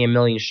you're getting 1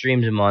 million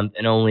streams a month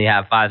and only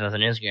have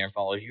 5,000 Instagram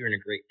followers, you're in a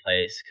great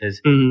place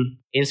because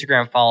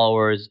Instagram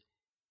followers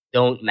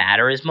don't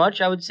matter as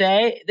much, I would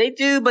say. They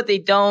do, but they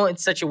don't.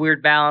 It's such a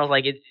weird balance.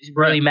 Like it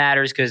really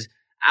matters because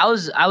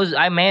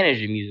I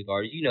managed a music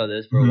artist. You know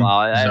this for a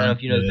while. I don't know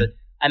if you know this, but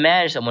I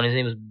managed someone. His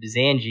name was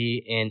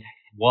Bizanji, and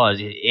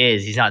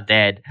he's not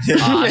dead.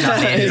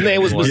 His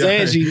name was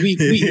Bizanji.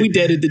 We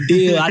deaded the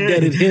deal. I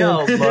deaded him.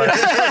 No, but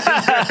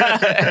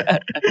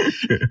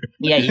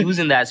yeah, he was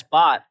in that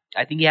spot.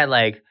 I think he had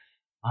like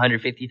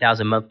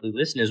 150,000 monthly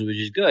listeners, which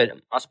is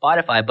good on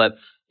Spotify, but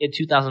he had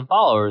 2,000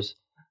 followers.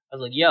 I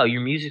was like, yo,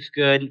 your music's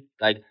good.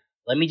 Like,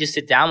 let me just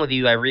sit down with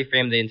you. I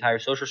reframed the entire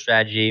social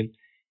strategy,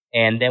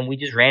 and then we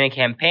just ran a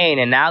campaign,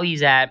 and now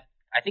he's at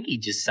I think he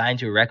just signed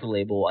to a record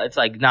label. It's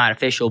like not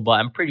official, but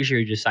I'm pretty sure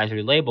he just signed to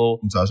a label.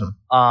 It's awesome.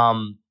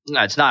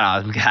 No, it's not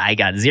awesome. I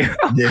got 0.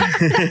 Yeah.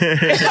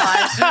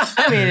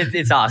 I mean,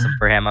 it's awesome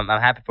for him. I'm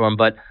happy for him.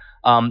 But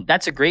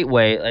that's a great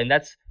way. And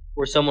that's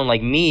where someone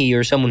like me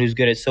or someone who's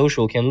good at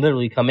social can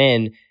literally come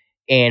in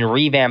and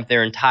revamp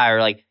their entire,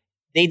 like,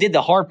 they did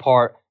the hard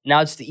part.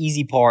 Now it's the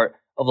easy part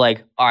of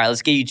like, all right,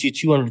 let's get you to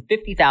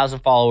 250,000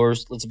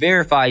 followers. Let's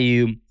verify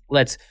you.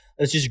 Let's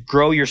just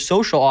grow your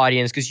social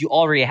audience because you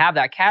already have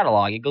that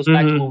catalog. It goes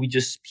back to what we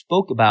just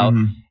spoke about.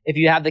 If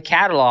you have the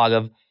catalog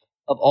of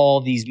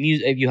all these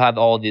music, if you have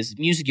all this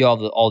music, you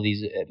have all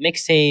these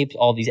mixtapes,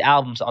 all these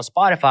albums on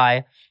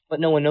Spotify, but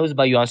no one knows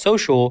about you on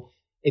social.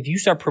 If you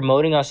start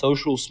promoting on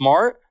social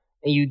smart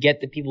and you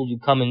get the people to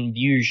come and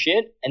view your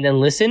shit and then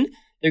listen,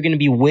 they're going to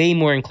be way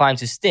more inclined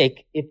to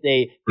stick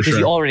because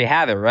you already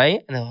have it,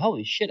 right? And they're like,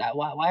 holy shit,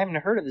 why haven't I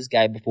heard of this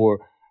guy before?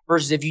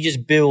 Versus if you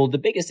just build, the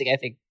biggest thing I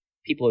think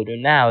people are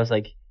doing now is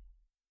like,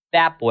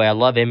 Fat Boy, I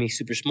love him, he's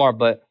super smart,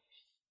 but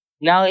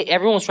now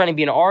everyone's trying to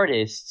be an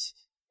artist.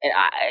 And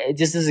it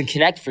just doesn't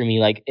connect for me.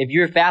 Like, if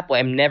you're a Fat Boy,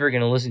 I'm never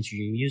going to listen to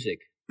your music.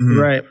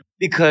 Right.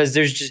 Because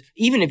there's just,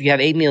 even if you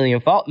have 8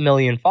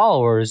 million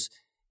followers,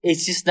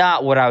 it's just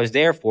not what I was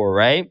there for,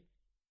 right?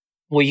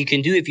 What you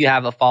can do if you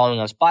have a following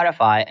on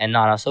Spotify and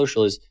not on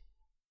social is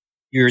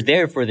you're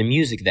there for the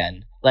music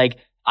then. Like,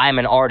 I'm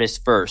an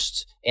artist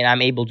first, and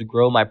I'm able to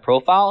grow my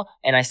profile,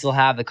 and I still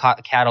have the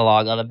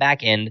catalog on the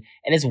back end,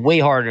 and it's way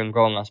harder than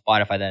growing on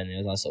Spotify than it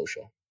is on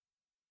social.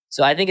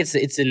 So I think it's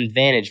an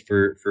advantage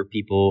for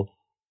people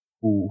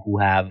who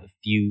have a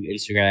few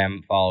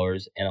Instagram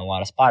followers and a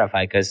lot of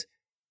Spotify, because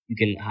you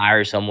can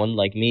hire someone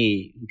like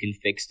me who can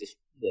fix the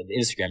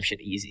Instagram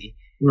shit easy.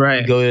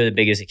 Right. You go to the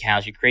biggest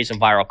accounts, you create some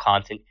viral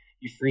content,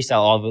 you freestyle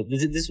all of it.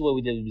 This is what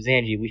we did with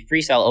Zanji. We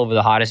freestyle over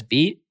the hottest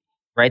beat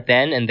right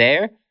then and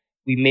there.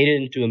 We made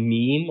it into a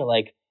meme,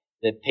 like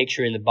the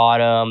picture in the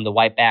bottom, the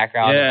white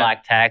background, the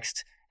black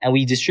text, and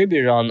we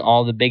distributed it on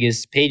all the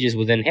biggest pages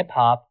within hip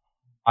hop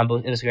on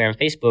both Instagram and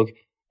Facebook.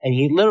 And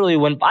he literally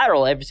went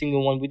viral every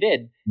single one we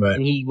did. Right.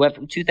 And he went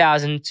from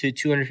 2,000 to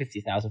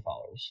 250,000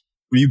 followers.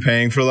 Were you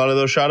paying for a lot of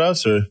those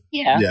shout-outs? Or?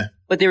 Yeah.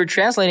 But they were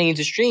translating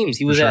into streams.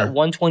 He was at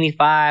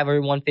 125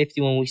 or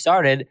 150 when we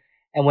started.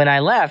 And when I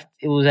left,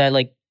 it was at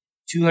like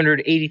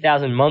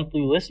 280,000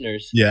 monthly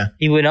listeners. Yeah.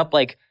 He went up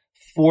like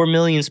 4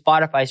 million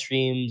Spotify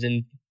streams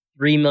and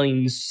 3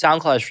 million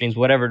SoundCloud streams,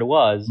 whatever it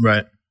was.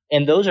 Right.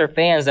 And those are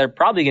fans that are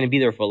probably going to be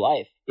there for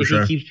life if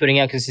he keeps putting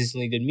out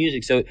consistently good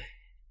music. So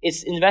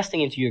it's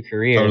investing into your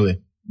career.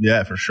 Totally.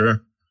 Yeah, for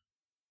sure.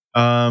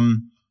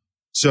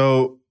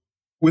 So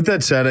with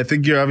that said, I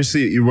think you're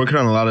working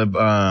on a lot of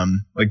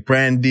like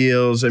brand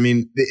deals. I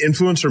mean, the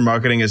influencer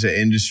marketing as an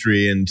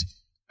industry and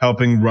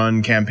helping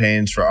run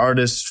campaigns for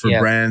artists, for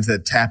brands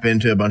that tap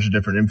into a bunch of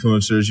different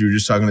influencers. You were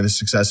just talking to the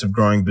success of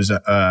growing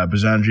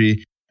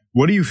Bizanji.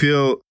 What do you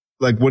feel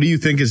like? What do you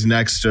think is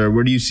next, or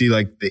where do you see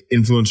like the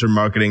influencer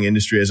marketing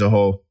industry as a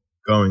whole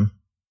going?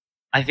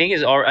 I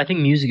think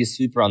music is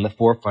super on the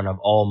forefront of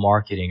all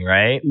marketing,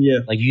 right? Yeah.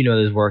 Like,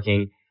 this is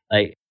working.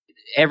 Like,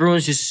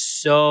 everyone's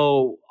just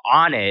so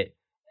on it.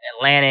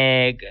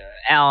 Atlantic,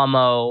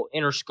 Alamo,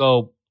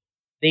 Interscope.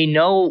 They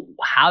know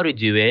how to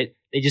do it.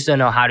 They just don't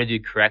know how to do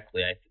it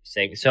correctly, I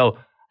think. So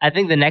I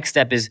think the next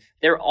step is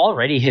they're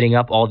already hitting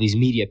up all these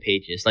media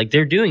pages. Like,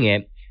 they're doing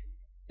it.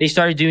 They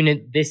started doing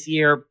it this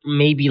year,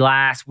 maybe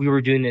last. We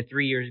were doing it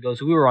 3 years ago.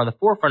 So we were on the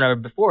forefront of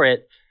it before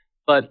it.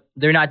 But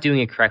they're not doing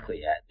it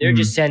correctly yet. They're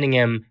just sending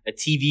him a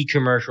TV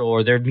commercial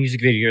or their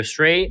music video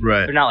straight.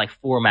 Right. They're not like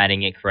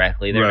formatting it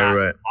correctly. They're not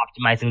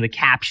optimizing the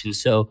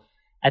captions. So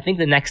I think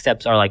the next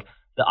steps are like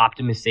the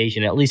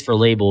optimization, at least for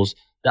labels,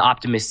 the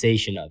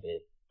optimization of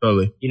it.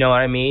 Totally. You know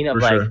what I mean? Of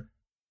like,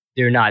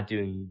 they're not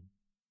doing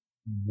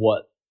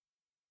what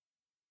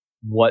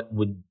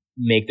would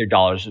make their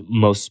dollars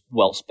most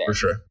well spent. For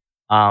sure.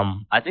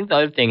 I think the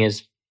other thing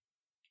is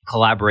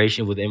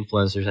collaboration with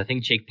influencers. I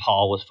think Jake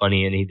Paul was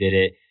funny and he did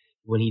it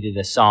when he did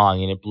the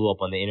song and it blew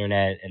up on the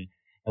internet and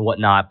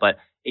whatnot. But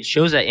it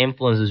shows that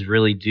influencers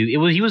really do.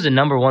 He was the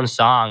number one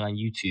song on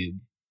YouTube.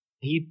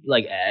 He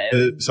like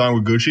the song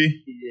with Gucci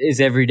is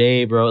every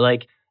day, bro.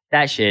 Like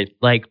that shit.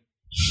 Like,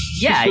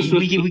 yeah,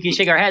 we can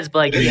shake our heads, but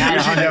like you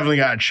definitely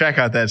got to check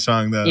out that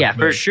song though. Yeah,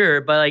 for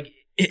sure. But like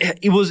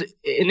it was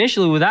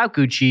initially without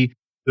Gucci.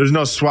 There's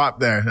no swap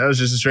there. That was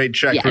just a straight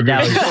check for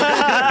Gucci.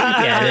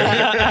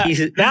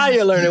 Now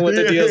you're learning what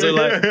the deals are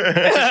like.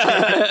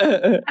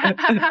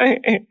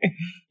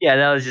 Yeah,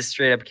 that was just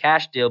straight up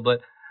cash deal.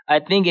 But I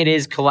think it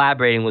is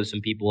collaborating with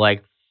some people.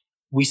 Like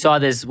we saw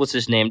this. What's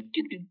his name?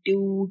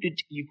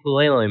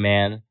 Ukulele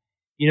Man.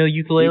 You know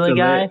Ukulele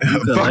Guy?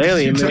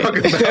 Ukulele Man.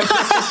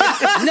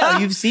 No,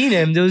 you've seen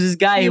him. There was this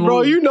guy who...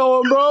 Bro, you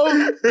know him, bro.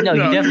 No,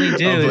 you definitely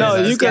do. No,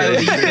 you guy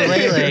with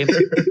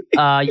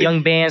ukulele.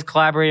 Young Bands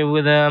collaborated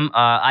with him.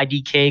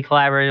 IDK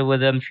collaborated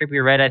with him.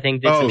 Trippie Redd, I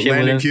think, did some shit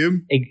Landon with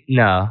him. Cube?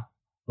 No.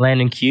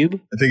 Landon Cube?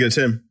 I think it's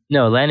him.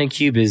 No, Landon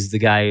Cube is the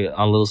guy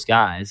on Little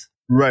Skies.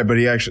 Right, but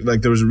he actually...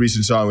 Like, there was a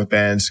recent song with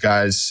Bands,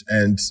 Skies,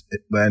 and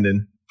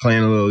Landon.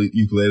 playing a little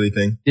ukulele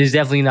thing. It's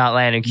definitely not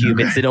Landon Cube.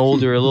 It's an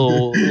older, a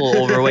little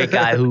overweight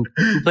guy who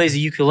plays the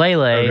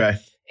ukulele. Okay.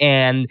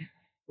 And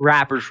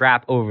rappers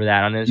rap over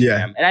that on Instagram.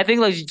 Yeah. And I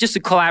think like just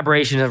a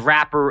collaboration of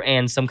rapper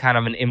and some kind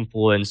of an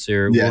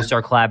influencer will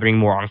start collaborating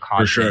more on content.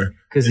 For sure.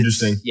 Because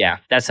interesting.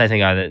 That's I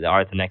think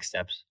are the next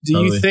steps.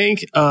 Do you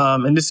think,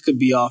 and this could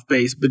be off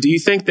base, but do you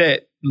think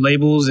that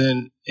labels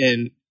and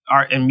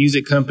art and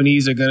music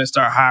companies are going to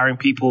start hiring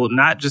people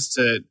not just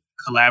to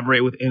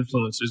collaborate with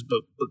influencers,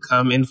 but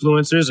become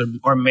influencers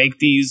or make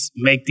these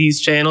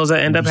channels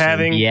that end up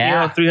having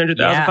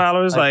 300,000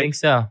 followers? I think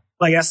so.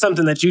 Like that's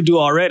something that you do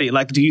already.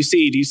 Like, do you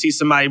see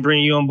somebody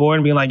bringing you on board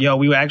and being like, yo,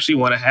 we actually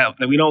want to have,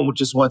 we don't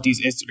just want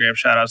these Instagram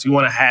shout outs. We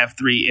want to have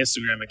 3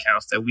 Instagram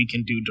accounts that we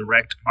can do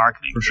direct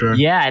marketing. For sure.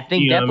 Yeah, I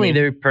think definitely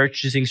they're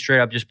purchasing straight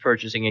up, just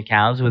purchasing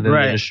accounts within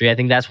the industry. I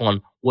think that's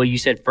one. What you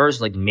said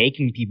first, like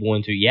making people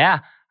into,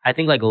 I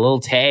think like Lil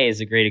Tay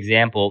is a great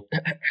example.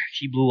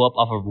 She blew up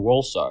off of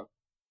Worldstar.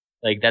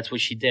 Like that's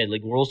what she did.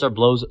 Like Worldstar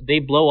they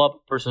blow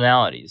up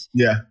personalities.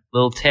 Yeah.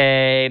 Lil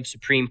Tay,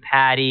 Supreme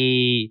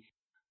Patty,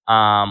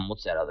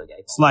 what's that other guy called?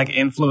 It's like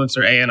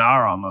influencer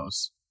A&R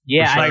almost.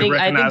 Yeah, I think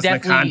definitely the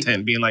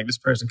content being like this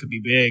person could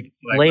be big.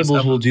 Like,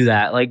 labels will do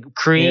that. Like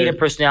create a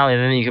personality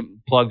and then you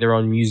can plug their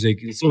own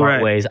music in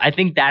smart ways. I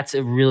think I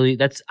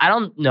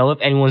don't know if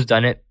anyone's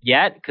done it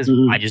yet because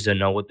I just don't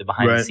know what the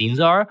behind the scenes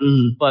are.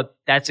 Mm-hmm. But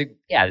that's a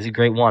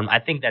great one. I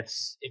think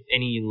that's if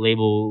any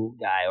label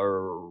guy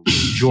or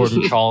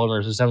Jordan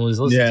Chalmers or someone who's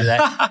listening to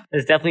that,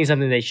 it's definitely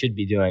something they should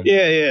be doing.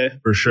 Yeah.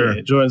 For sure.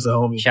 Yeah, Jordan's a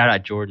homie. Shout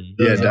out Jordan.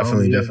 Yeah,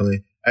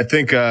 definitely. I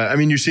think,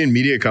 you're seeing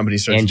media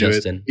companies start to do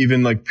it.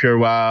 Even like Pure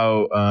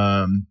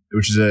Wow,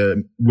 which is a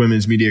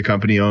women's media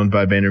company owned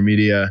by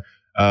VaynerMedia,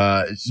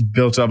 it's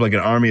built up like an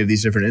army of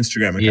these different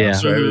Instagram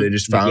accounts, right? Where they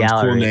just found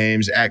cool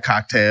names, at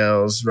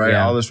cocktails, right?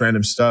 All this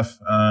random stuff.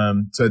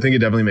 So I think it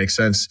definitely makes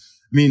sense.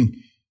 I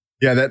mean,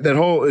 that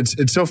whole,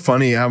 it's so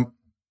funny how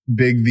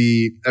big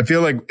I feel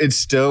like it's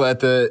still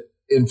at the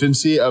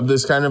infancy of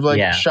this kind of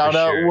like shout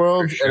out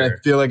world. And I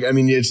feel like,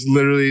 it's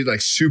literally like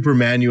super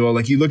manual.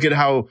 Like you look at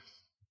how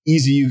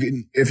easy you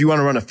can, if you want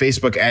to run a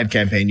Facebook ad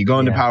campaign, you go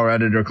into Power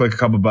Editor, click a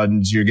couple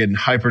buttons, you're getting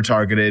hyper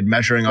targeted,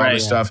 measuring all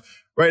this stuff.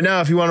 Right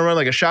now, if you want to run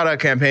like a shout out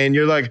campaign,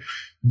 you're like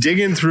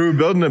digging through,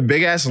 building a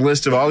big ass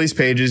list of all these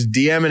pages,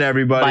 DMing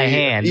everybody by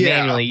hand,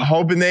 manually,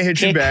 hoping they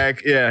hit you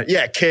back.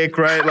 Kick,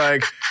 right?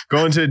 Like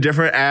going to a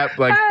different app,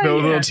 like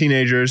build little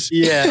teenagers.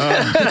 It's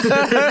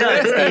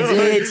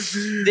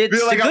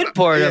like the good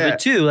part of it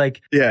too. Like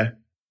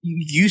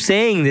you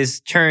saying this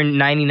turned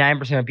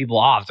 99% of people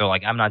off. They're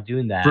like, I'm not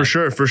doing that. For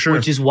sure.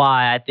 Which is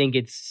why I think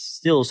it's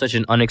still such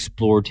an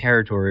unexplored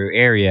territory or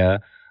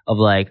area of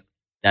like,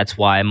 that's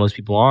why most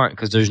people aren't,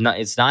 because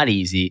it's not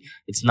easy.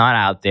 It's not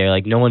out there.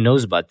 Like no one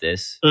knows about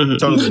this. Mm-hmm.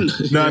 Totally.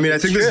 No, I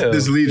think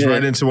this leads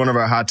right into one of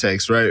our hot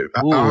takes, right?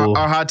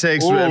 Our hot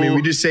takes,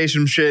 we just say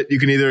some shit. You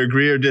can either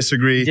agree or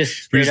disagree.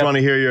 We just want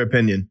to hear your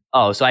opinion.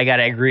 Oh, so I got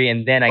to agree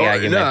and then I got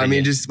to give my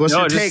opinion. What's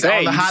your take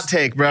on the hot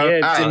take, bro?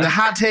 The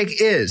hot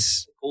take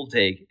is... Cool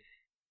take.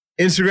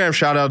 Instagram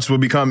shoutouts will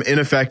become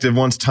ineffective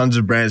once tons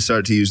of brands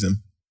start to use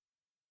them.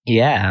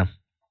 Yeah.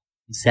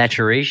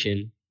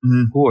 Saturation,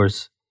 of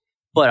course.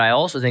 But I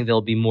also think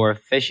they'll be more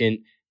efficient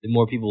the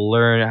more people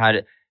learn how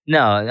to...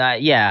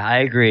 I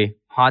agree.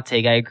 Hot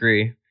take, I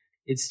agree.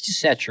 It's just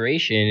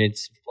saturation.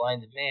 It's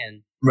blind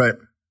demand. Right?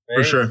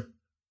 For sure.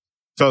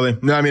 Totally.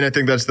 No, I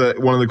think that's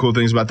one of the cool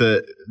things about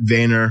the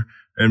Vayner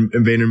and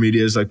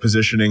VaynerMedia's like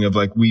positioning of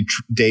like we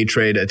day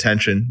trade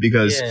attention,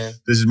 because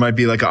this might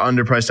be like an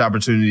underpriced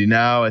opportunity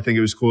now. I think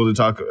it was cool to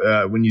talk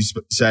when you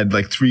said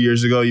like 3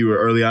 years ago you were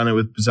early on it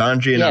with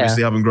Bazanji and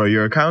obviously helping grow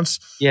your accounts.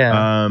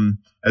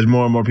 As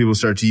more and more people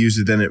start to use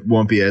it, then it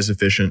won't be as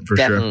efficient for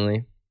sure.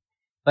 Definitely.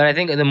 But I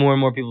think the more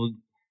and more people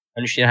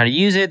understand how to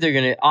use it, they're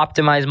going to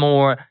optimize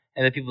more.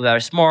 And the people that are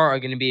smart are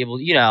going to be able,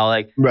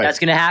 that's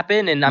going to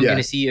happen. And I'm going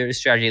to see your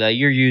strategy. Like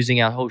you're using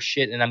a whole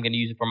shit and I'm going to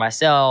use it for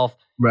myself.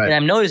 Right. And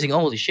I'm noticing,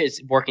 holy shit,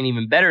 it's working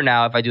even better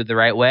now if I do it the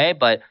right way.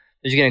 But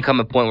there's going to come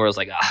a point where it's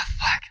like,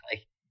 fuck,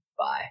 like,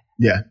 bye.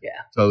 Yeah.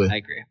 Totally. I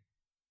agree.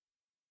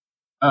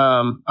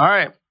 All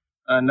right.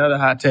 Another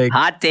hot take.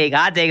 Hot take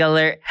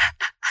alert.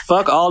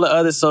 Fuck all the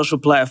other social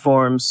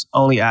platforms.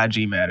 Only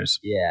IG matters.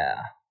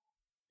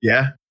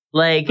 Yeah.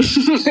 Like,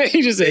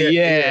 he just said,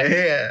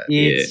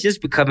 It's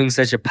just becoming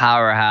such a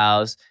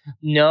powerhouse.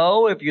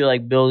 No, if you're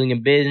like building a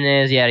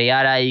business, yada,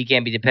 yada, you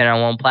can't be dependent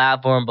on one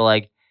platform. But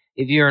like,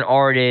 if you're an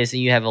artist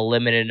and you have a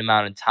limited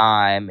amount of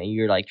time and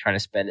you're like trying to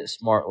spend it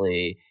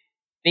smartly,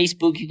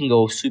 Facebook you can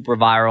go super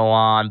viral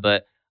on,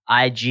 but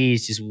IG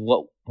is just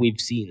what we've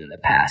seen in the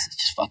past. It's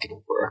just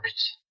fucking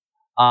worked.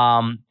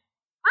 I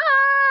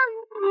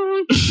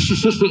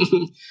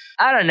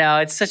don't know.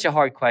 It's such a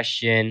hard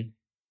question.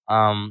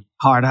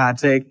 Hard hot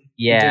take.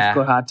 Yeah.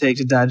 Difficult hot take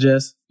to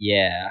digest.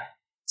 Yeah.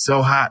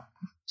 So hot.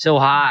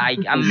 I'm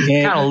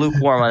kind of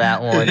lukewarm on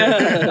that one.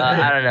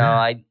 I don't know.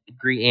 I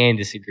agree and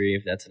disagree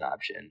if that's an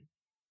option.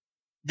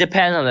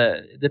 Depends on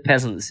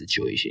the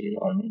situation. You know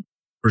what I mean?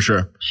 For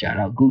sure. Shout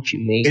out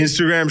Gucci, mate.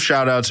 Instagram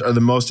shout outs are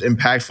the most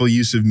impactful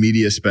use of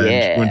media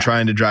spend when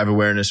trying to drive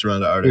awareness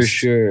around the artist. For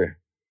sure.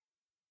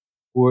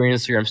 Or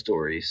Instagram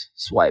stories.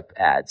 Swipe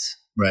ads.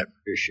 Right.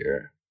 For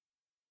sure.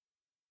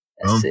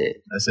 That's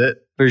it. That's it.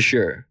 For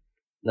sure.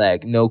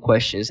 Like, no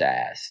questions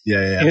asked.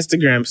 Yeah.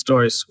 Instagram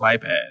stories,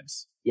 swipe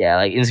ads. Yeah,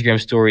 like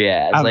Instagram story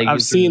ads.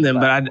 I've seen them,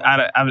 but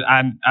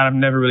I've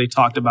never really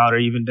talked about or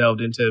even delved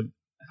into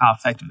how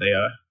effective they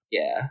are.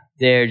 Yeah,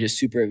 they're just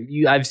super.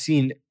 I've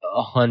seen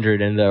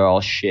 100 and they're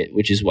all shit,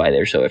 which is why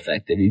they're so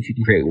effective. If you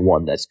can create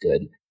one that's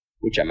good,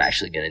 which I'm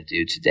actually going to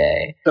do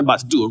today. I'm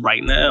about to do it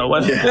right now.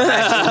 What?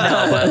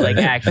 No, but like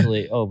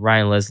actually,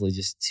 Ryan Leslie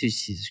Jesus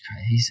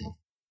Christ, he's so.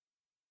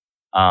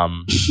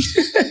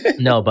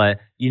 No, but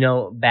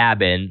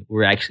Babin,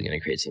 we're actually going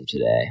to create some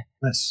today.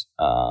 Nice.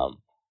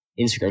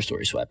 Instagram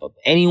story swipe up.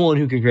 Anyone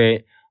who can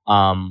create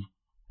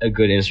a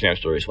good Instagram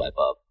story swipe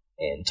up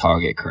and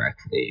target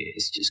correctly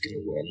is just going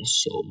to win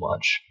so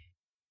much.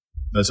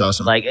 That's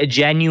awesome. Like a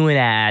genuine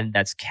ad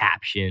that's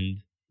captioned.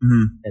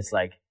 Mm-hmm. It's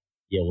like,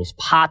 yo, what's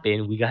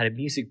poppin'? We got a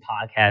music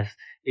podcast.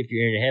 If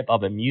you're into hip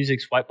hop and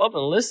music, swipe up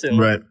and listen.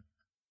 Right.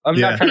 I'm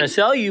not trying to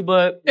sell you,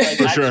 but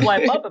like, I'd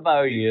swipe up if I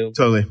were you.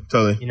 Totally.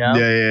 You know?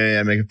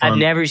 Yeah. Make it fun. I've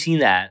never seen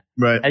that.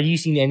 Right. Have you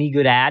seen any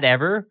good ad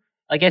ever?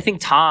 Like, I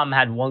think Tom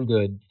had one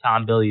good.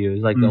 Tom Bilyeu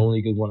is like the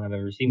only good one I've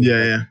ever seen.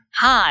 Yeah.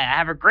 Hi, I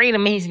have a great,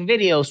 amazing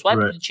video. Swipe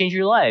up to change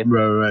your life.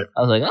 Right.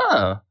 I was like,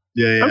 oh.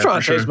 Yeah. I'm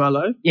trying to change my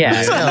life. Yeah,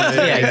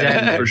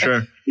 exactly. For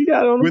sure. You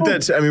got it on the With phone.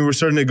 that, I mean, we're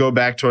starting to go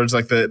back towards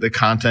like the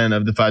content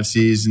of the 5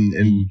 C's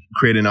and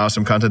creating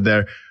awesome content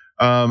there.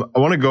 I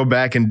want to go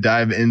back and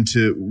dive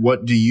into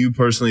what do you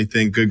personally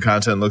think good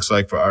content looks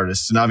like for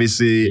artists? And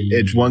obviously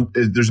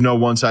there's no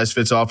one size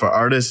fits all for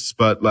artists,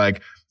 but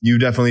like you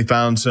definitely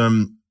found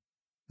some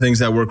things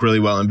that work really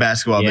well in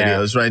basketball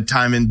videos, right?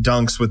 Time and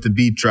dunks with the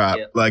beat drop.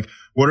 Yep. Like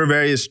what are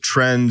various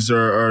trends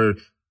or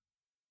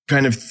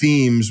kind of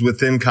themes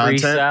within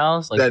content?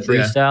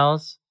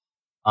 Freestyles.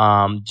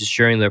 Just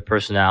sharing their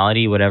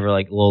personality, whatever.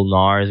 Like Lil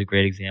Nar is a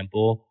great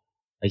example.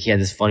 Like he had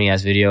this funny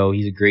ass video.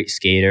 He's a great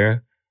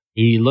skater.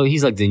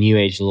 He's like the new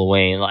age Lil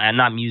Wayne, like,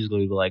 not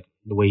musically, but like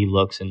the way he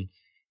looks and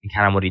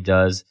kind of what he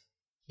does.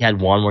 He had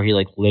one where he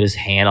like lit his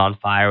hand on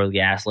fire with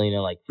gasoline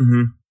and like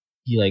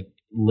he like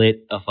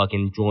lit a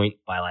fucking joint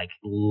by like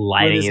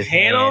lighting with his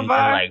hand on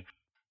fire. And,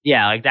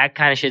 like, like that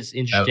kind of shit's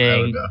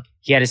interesting.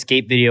 He had a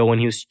skate video when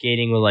he was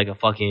skating with like a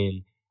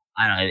fucking,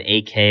 I don't know,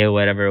 an AK or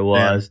whatever it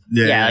was.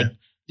 Yeah. Like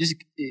just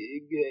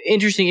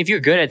interesting. If you're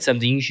good at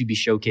something, you should be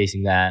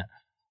showcasing that.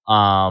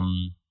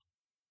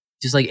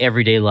 Just like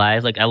everyday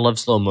life. Like I love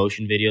slow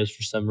motion videos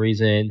for some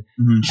reason.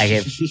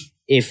 Like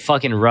if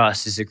fucking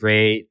Russ is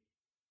great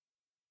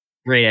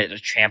at a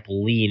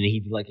trampoline and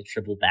he did like a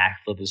triple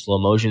backflip in slow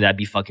motion, that'd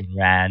be fucking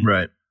rad.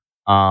 Right.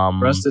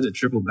 Russ did a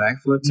triple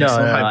backflip? No,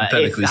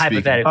 hypothetically.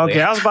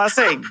 Okay, I was about to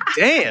say,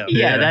 damn.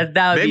 Yeah,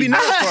 that would maybe be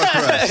not for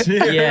us.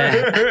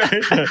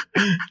 Yeah.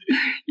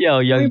 Yo,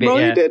 young bro,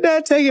 you did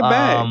that. Take it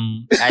back.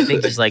 I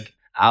think just like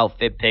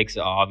outfit picks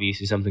are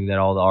obviously something that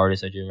all the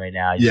artists are doing right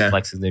now. Just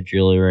flexing their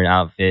jewelry and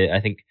outfit. I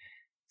think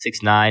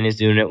 6ix9ine is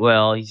doing it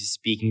well. He's just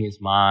speaking his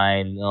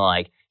mind.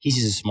 Like he's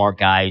just a smart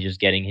guy, just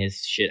getting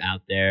his shit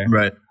out there,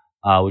 right?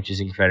 Which is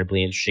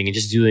incredibly interesting. And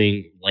just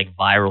doing like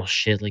viral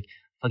shit, like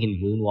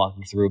fucking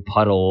moonwalking through a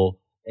puddle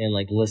and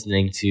like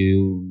listening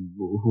to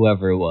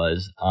whoever it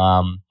was.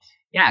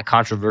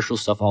 Controversial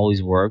stuff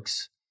always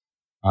works.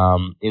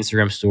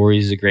 Instagram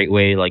stories is a great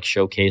way to like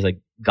showcase like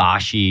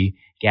Gashi.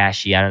 I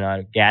don't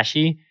know.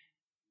 Gashi?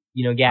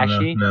 You know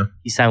Gashi? No.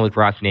 He signed with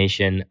Rock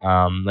Nation.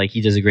 Like he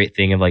does a great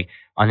thing of like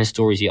on his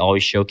stories he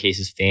always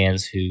showcases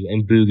fans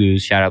and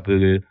Bugus. Shout out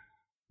Bugus.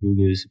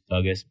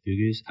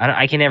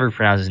 I can never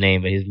pronounce his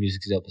name, but his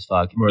music is dope as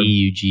fuck. Right.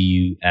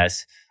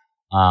 Bugus.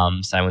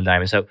 Signed with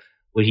Diamond. So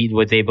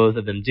what they both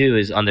of them do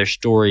is on their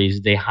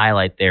stories they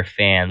highlight their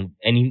fan.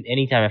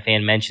 Anytime a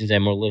fan mentions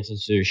them or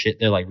listens to their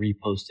shit, they're like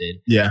reposted.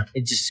 Yeah.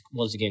 It just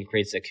once again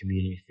creates that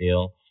community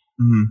feel.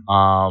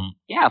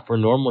 Mm-hmm. For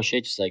normal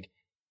shit, just like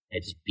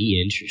just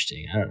be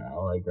interesting. I don't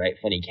know, like write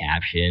funny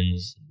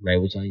captions, write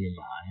what's on your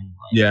mind.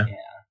 Like, yeah.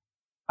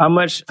 How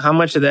much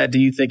of that do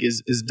you think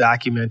is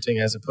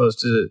documenting as opposed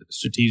to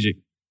strategic?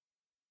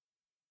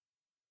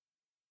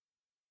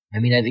 I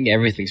mean, I think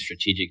everything's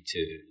strategic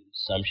to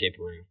some shape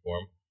or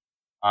form.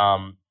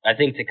 I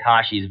think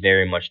Tekashi is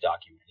very much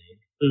documenting,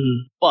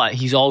 but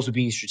he's also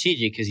being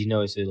strategic because he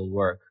knows it'll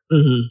work.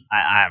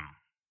 I'm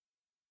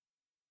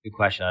good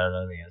question. I don't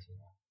know the answer.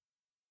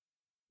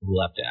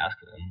 We'll have to ask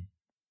him.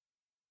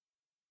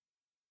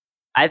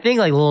 I think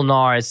like Lil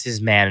Nas is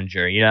his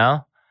manager, you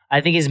know?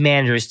 I think his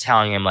manager is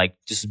telling him like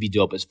this would be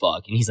dope as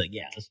fuck. And he's like,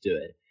 yeah, let's do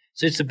it.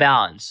 So it's a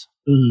balance.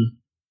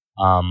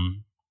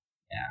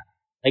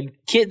 Like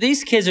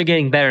these kids are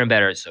getting better and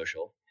better at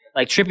social.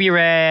 Like Trippie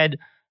Redd,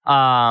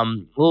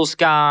 Lil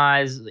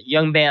Skies,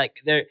 Young Band, like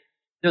they're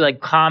like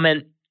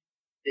comment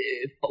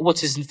what's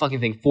his fucking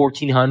thing,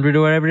 1400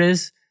 or whatever it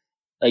is.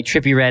 Like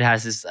Trippie Redd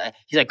has this.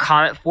 He's like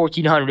comment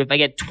 1400. If I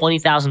get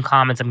 20,000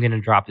 comments, I'm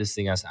gonna drop this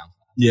thing on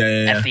SoundCloud.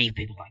 Yeah. FA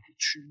people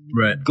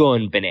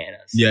going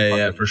bananas.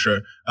 Yeah, for sure.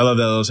 I love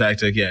that little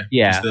tactic.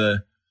 Yeah.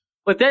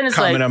 But then it's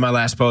comment on my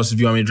last post if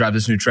you want me to drop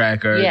this new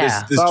track or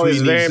this it's always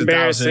tweet very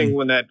embarrassing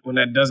when that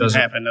doesn't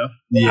happen though.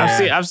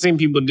 Yeah. I've seen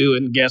people do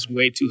it and guess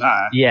way too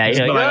high. Yeah, it's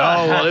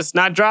well, it's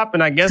not dropping.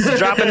 I guess it's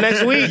dropping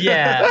next week.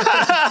 Yeah.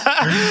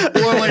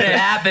 Or when it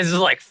happens, it's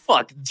like,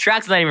 fuck, the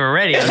track's not even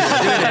ready.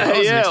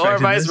 Or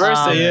vice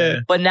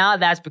versa. But now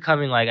that's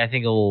becoming I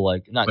think a little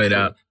not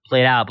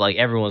played out, but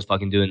everyone's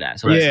fucking doing that.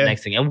 So that's the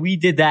next thing. And we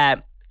did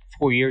that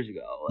 4 years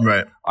ago.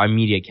 Right. Our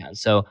media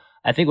accounts. So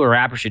I think what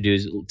rappers should do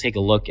is take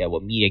a look at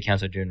what media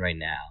accounts are doing right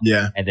now.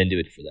 Yeah. And then do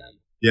it for them.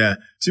 Yeah.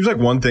 Seems like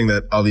one thing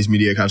that all these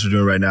media accounts are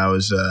doing right now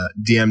is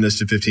DM this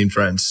to 15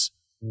 friends.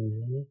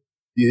 Mm-hmm.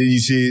 You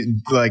see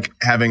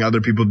having other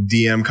people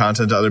DM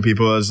content to other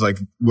people is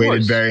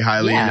weighted very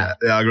highly in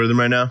the algorithm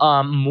right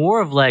now.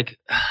 More of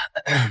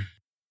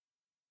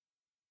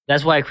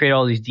that's why I create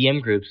all these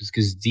DM groups is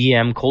because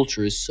DM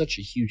culture is such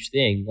a huge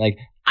thing.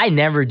 I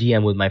never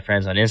DM with my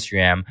friends on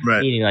Instagram.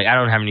 Right. Meaning I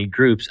don't have any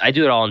groups. I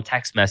do it all in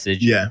text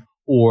message. Yeah.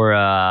 Or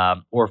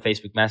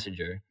Facebook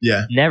Messenger.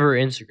 Yeah. Never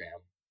Instagram.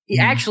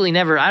 Actually,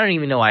 never. I don't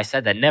even know why I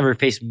said that. Never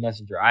Facebook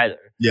Messenger either.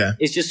 Yeah.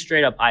 It's just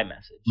straight up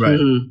iMessage. Right.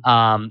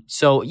 Mm-hmm.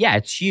 So yeah,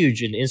 it's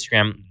huge in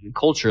Instagram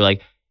culture.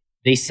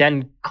 They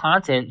send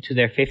content to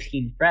their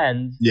 15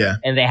 friends. Yeah.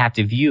 And they have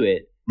to view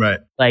it. Right.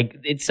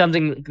 It's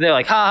something they're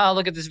like, ha,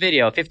 look at this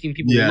video. 15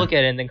 people will look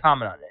at it and then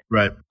comment on it.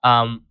 Right.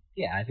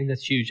 Yeah, I think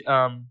that's huge.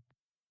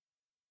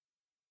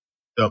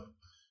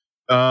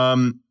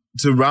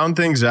 To round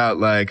things out,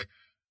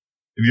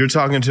 if you're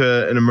talking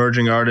to an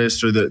emerging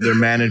artist or their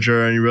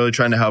manager and you're really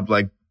trying to help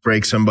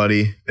break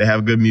somebody, they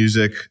have good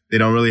music, they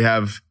don't really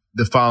have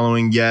the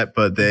following yet,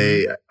 but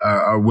they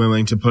are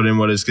willing to put in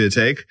what it's going to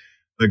take.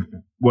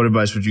 What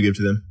advice would you give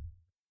to them?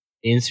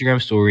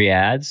 Instagram story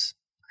ads,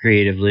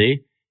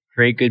 creatively,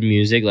 create good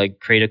music,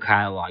 create a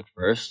catalog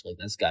first.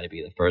 That's got to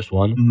be the first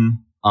one.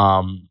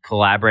 Mm-hmm.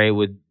 Collaborate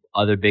with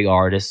other big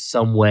artists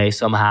some way,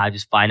 somehow.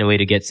 Just find a way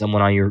to get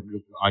someone on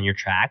your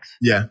tracks.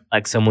 Yeah.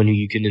 Someone who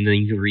you can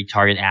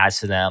retarget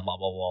ads to them, blah,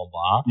 blah, blah,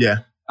 blah.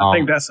 Yeah. I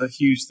think that's a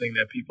huge thing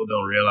that people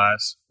don't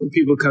realize. When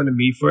people come to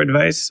me for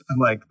advice, I'm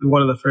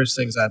one of the first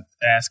things I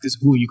ask is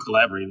who are you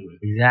collaborating with?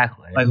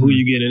 Exactly. Who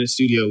you get in the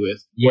studio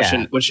with?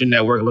 Yeah. What's your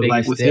network look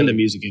like within the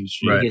music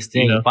industry? Biggest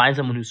thing. Find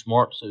someone who's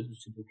smart,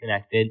 who's super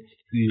connected,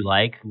 who you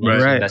like, who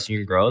wants to invest in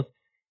your growth,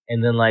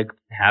 and then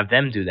have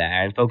them do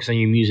that and focus on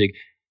your music.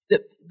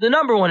 The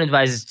number one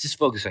advice is just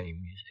focus on your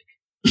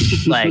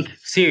music.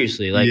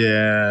 Seriously.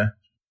 Yeah.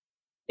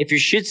 If your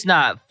shit's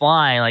not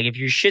flying, if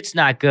your shit's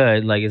not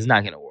good, it's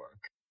not going to work.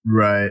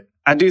 Right.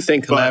 I do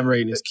think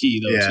collaborating is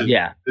key though too.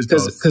 Yeah.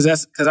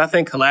 Because I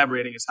think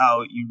collaborating is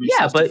how you reach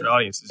different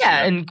audiences.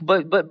 Yeah,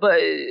 but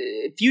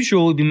Future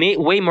will be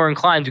way more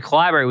inclined to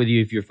collaborate with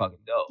you if you're fucking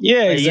dope.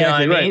 Yeah, exactly. You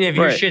know what I mean? If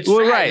your shit's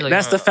trash,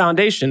 that's the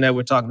foundation that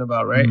we're talking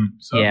about, right?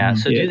 Mm-hmm.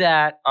 So do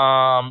that.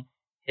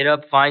 Hit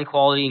up, find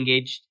quality,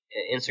 engaged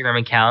Instagram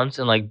accounts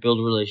and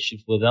build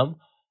relationships with them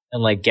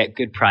and get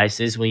good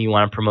prices when you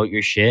want to promote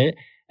your shit.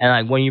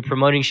 And when you're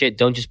promoting shit,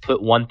 don't just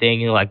put one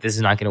thing and this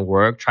is not going to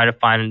work. Try to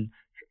find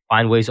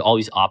ways to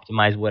always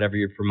optimize whatever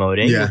you're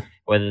promoting. Yeah.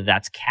 Whether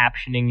that's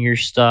captioning your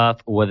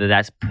stuff, or whether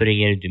that's putting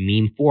it into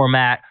meme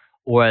format,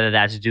 or whether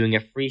that's doing a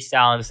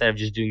freestyle instead of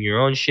just doing your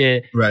own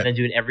shit. Right. And then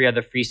doing every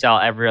other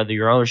freestyle, every other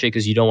your own shit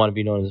because you don't want to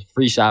be known as a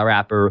freestyle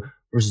rapper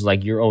versus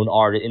your own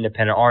artist,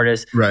 independent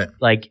artist. Right.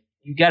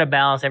 You got to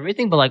balance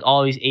everything, but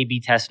always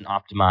A/B test and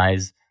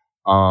optimize.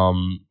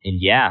 And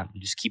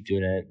just keep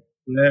doing it.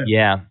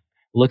 Yeah.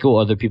 Look at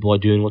what other people are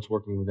doing, what's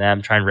working with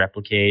them, try and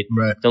replicate.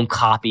 Right. Don't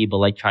copy,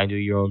 but try and do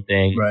your own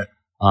thing. Right.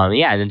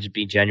 And then just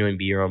be genuine,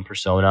 be your own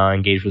persona,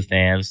 engage with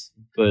fans,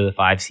 go to the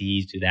 5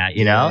 C's, do that,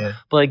 you know? Yeah.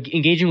 But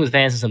engaging with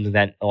fans is something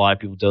that a lot of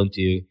people don't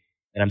do.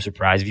 And I'm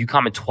surprised. If you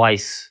comment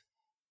twice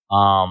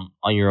on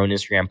your own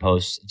Instagram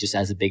post, just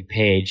as a big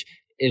page,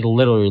 it'll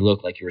literally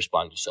look like you're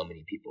responding to so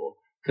many people.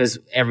 Because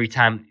every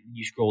time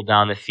you scroll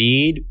down the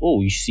feed,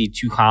 you see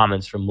 2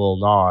 comments from Lil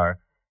Nar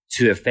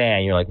to a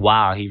fan. You're like,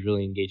 wow, he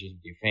really engages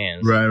with your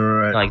fans. Right.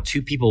 And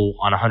 2 people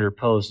on 100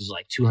 posts is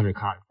 200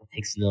 comments. It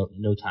takes no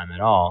time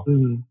at all.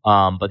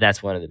 Mm-hmm. But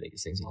that's one of the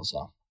biggest things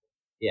also.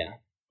 Yeah.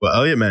 Well,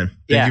 Eliot, man,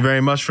 thank you very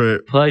much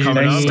for pleasure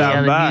coming being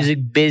on the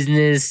Music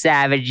Business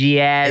Savage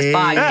ass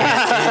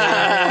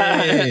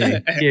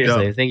podcast.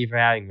 Seriously, thank you for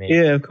having me.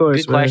 Yeah, of course.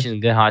 Good questions,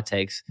 good hot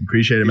takes.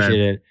 Appreciate it, man.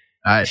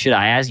 All right. Should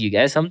I ask you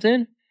guys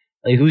something?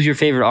 Who's your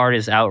favorite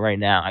artist out right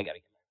now? I gotta.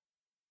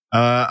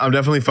 I'm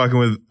definitely fucking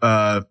with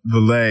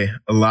Valet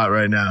a lot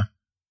right now.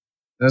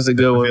 That's a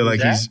good one. I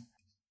feel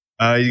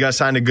he's got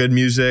signed to good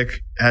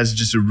music, has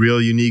just a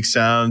real unique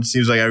sound.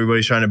 Seems like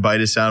everybody's trying to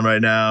bite his sound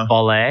right now.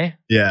 Valet?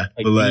 Yeah.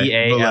 Valet.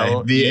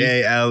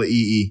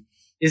 Valee.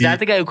 Is that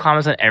the guy who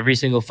comments on every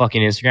single fucking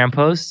Instagram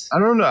post? I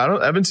don't know.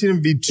 I haven't seen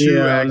him be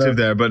too active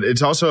there, but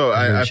it's also,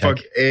 I fuck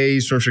A,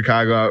 he's from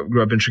Chicago,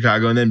 grew up in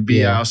Chicago, and then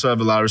B, I also have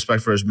a lot of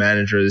respect for his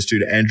manager, this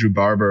dude, Andrew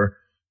Barber.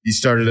 He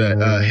started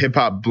a hip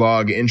hop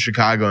blog in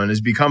Chicago and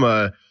has become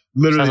a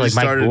literally Sounds just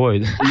like started. Mike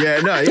Boyd.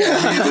 Yeah, no,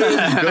 yeah. He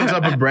literally built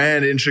up a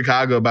brand in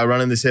Chicago by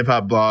running this hip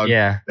hop blog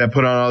that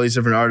put on all these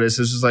different artists.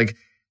 This was like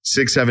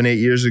 6, 7, 8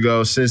 years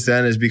ago. Since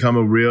then, has become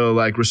a real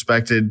like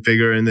respected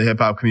figure in the hip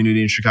hop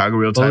community in Chicago.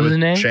 Real time with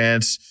name?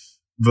 Chance,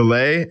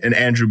 Valet, and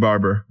Andrew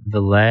Barber.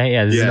 Valet?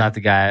 Yeah, this is not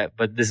the guy,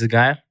 but this is a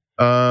guy?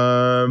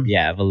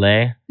 Yeah,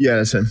 Valet. Yeah,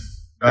 that's him.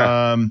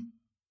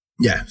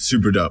 Yeah,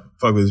 super dope.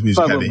 Fuck with his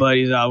music heavy. Fuck with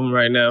Buddy's album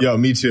right now. Yo,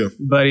 me too.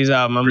 Buddy's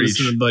album. I'm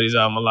listening to Buddy's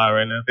album a lot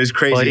right now. It's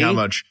crazy how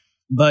much.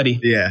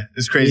 Buddy. Yeah,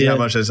 it's crazy how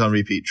much that's on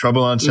repeat.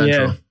 Trouble on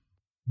Central. Yeah.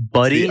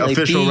 Buddy? Like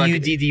official Buddy.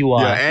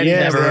 Yeah, and he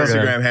has the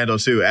Instagram handle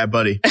too,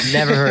 @Buddy.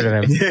 Never heard of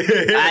him.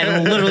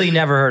 I've literally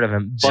never heard of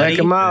him. Buddy?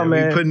 Check him out,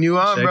 man. We putting you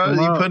on, Check bro.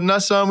 You putting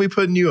us on, we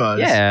putting you on.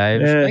 Yeah, I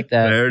respect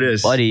that. There it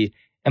is. Buddy.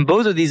 And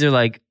both of these are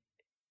like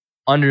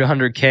under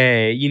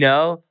 100K, you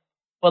know?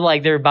 But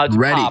like they're about to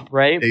pop,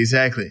 right?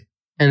 Exactly.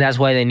 And that's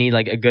why they need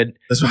like a good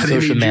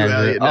social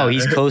manager. Oh,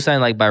 he's co-signed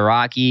like by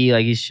Rocky.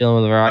 Like he's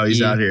chilling with Rocky. Oh,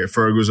 he's out here.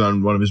 Ferg was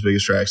on one of his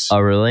biggest tracks. Oh,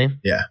 really?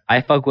 Yeah.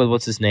 I fuck with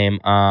what's his name.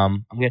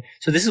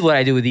 So this is what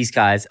I do with these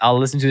guys. I'll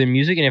listen to their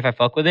music, and if I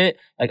fuck with it,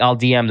 like I'll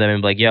DM them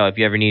and be like, "Yo, if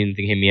you ever need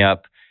anything, hit me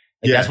up."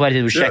 Like, that's what I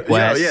did with Sheck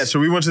West. Yeah. So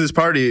we went to this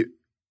party.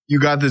 You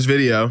got this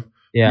video.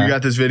 Yeah. You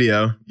got this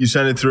video. You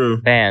sent it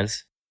through.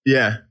 Bands.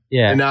 Yeah.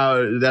 Yeah. And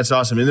now that's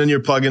awesome. And then you're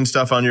plugging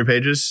stuff on your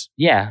pages.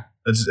 Yeah.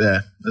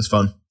 That's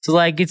fun. So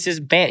like it's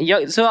just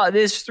so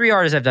there's 3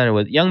 artists I've done it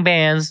with: Young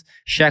Bands,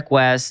 Sheck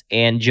West,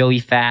 and Joey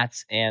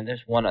Fats, and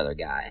there's one other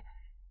guy.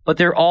 But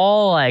they're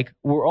all like,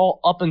 we're all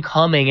up and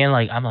coming, and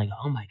like I'm like,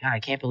 oh my god, I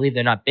can't believe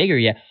they're not bigger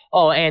yet.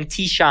 Oh, and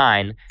T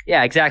Shine,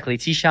 yeah, exactly,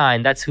 T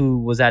Shine. That's who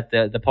was at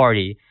the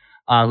party,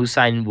 who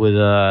signed with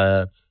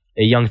a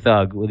Young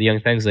Thug with the Young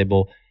Thugs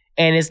label.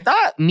 And it's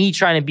not me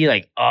trying to be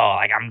like, oh,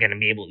 like I'm gonna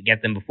be able to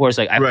get them before. It's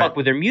like I fuck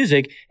with their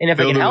music, and if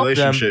I can help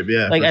them,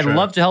 like I'd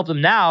love to help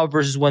them now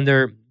versus when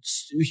they're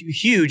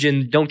huge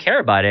and don't care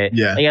about it.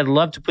 Yeah, like I'd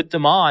love to put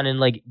them on and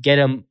like get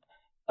them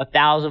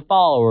 1,000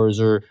 followers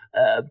or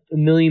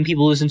 1 million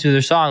people listen to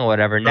their song or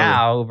whatever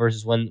now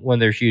versus when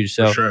they're huge.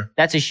 So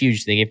that's a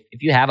huge thing.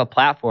 If you have a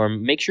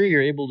platform, make sure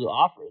you're able to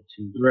offer it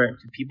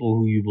to people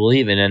who you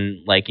believe in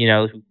and like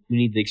who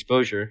need the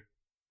exposure.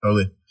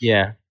 Totally.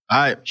 Yeah. All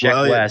right.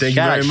 Sheck West. Thank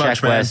you very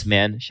much, Sheck West,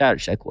 man. Shout out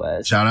Sheck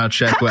West. Shout out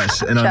Sheck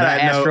West. And on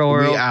that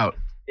note, we out.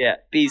 Yeah.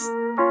 Peace.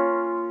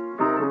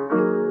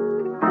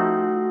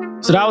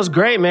 So that was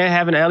great, man,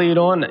 having Eliot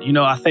on.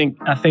 I think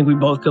we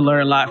both could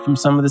learn a lot from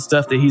some of the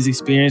stuff that he's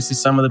experienced and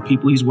some of the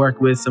people he's worked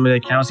with, some of the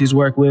accounts he's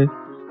worked with.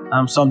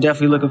 So I'm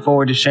definitely looking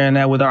forward to sharing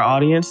that with our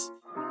audience.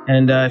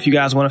 And if you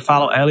guys want to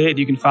follow Eliot,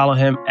 you can follow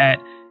him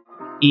at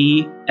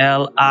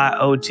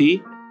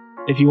ELIOT.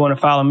 If you want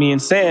to follow me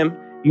and Sam,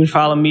 you can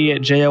follow me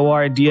at JORDANCHUDE.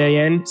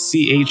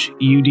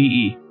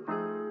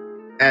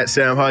 At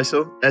Sam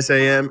Heisel,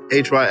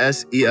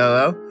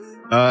 SAMHYSELL.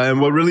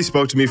 And what really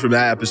spoke to me from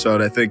that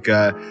episode, I think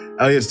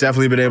Eliot's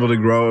definitely been able to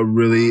grow a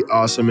really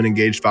awesome and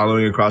engaged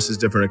following across his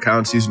different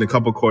accounts using a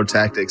couple core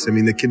tactics. I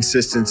mean, the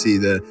consistency,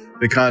 the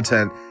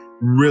content,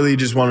 really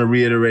just want to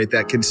reiterate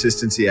that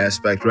consistency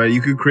aspect, right?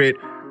 You could create,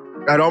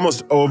 I'd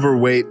almost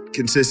overweight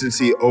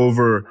consistency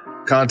over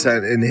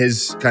content in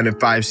his kind of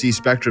 5C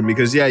spectrum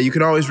because you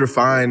can always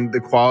refine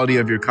the quality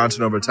of your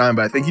content over time,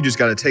 but I think you just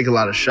got to take a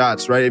lot of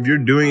shots, right? If you're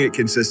doing it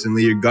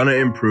consistently, you're going to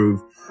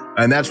improve.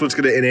 And that's what's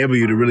going to enable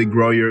you to really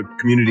grow your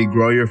community,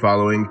 grow your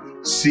following,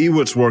 see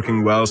what's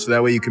working well. So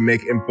that way you can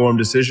make informed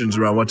decisions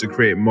around what to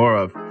create more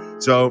of.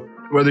 So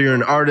whether you're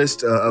an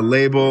artist, a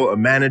label, a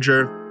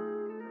manager,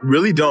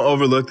 really don't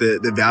overlook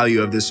the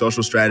value of this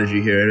social strategy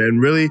here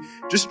and really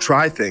just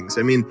try things.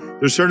 I mean,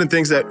 there's certain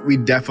things that we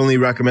definitely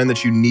recommend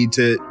that you need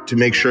to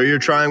make sure you're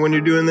trying when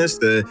you're doing this.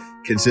 The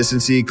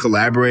consistency,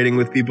 collaborating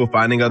with people,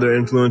 finding other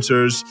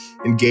influencers,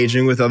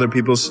 engaging with other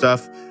people's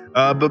stuff.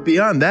 But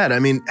beyond that, I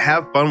mean,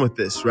 have fun with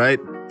this, right?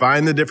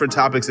 Find the different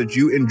topics that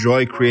you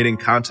enjoy creating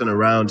content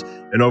around.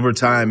 And over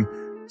time,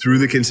 through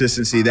the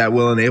consistency, that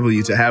will enable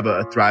you to have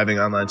a thriving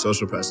online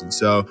social presence.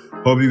 So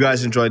hope you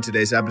guys enjoyed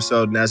today's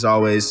episode. And as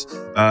always,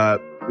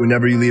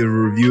 whenever you leave a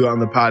review on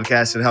the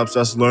podcast, it helps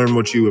us learn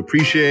what you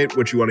appreciate,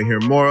 what you want to hear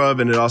more of.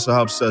 And it also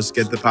helps us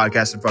get the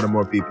podcast in front of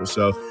more people.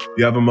 So if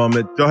you have a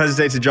moment, don't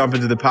hesitate to jump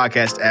into the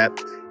podcast app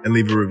and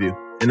leave a review.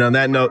 And on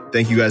that note,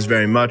 thank you guys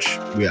very much.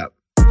 We out.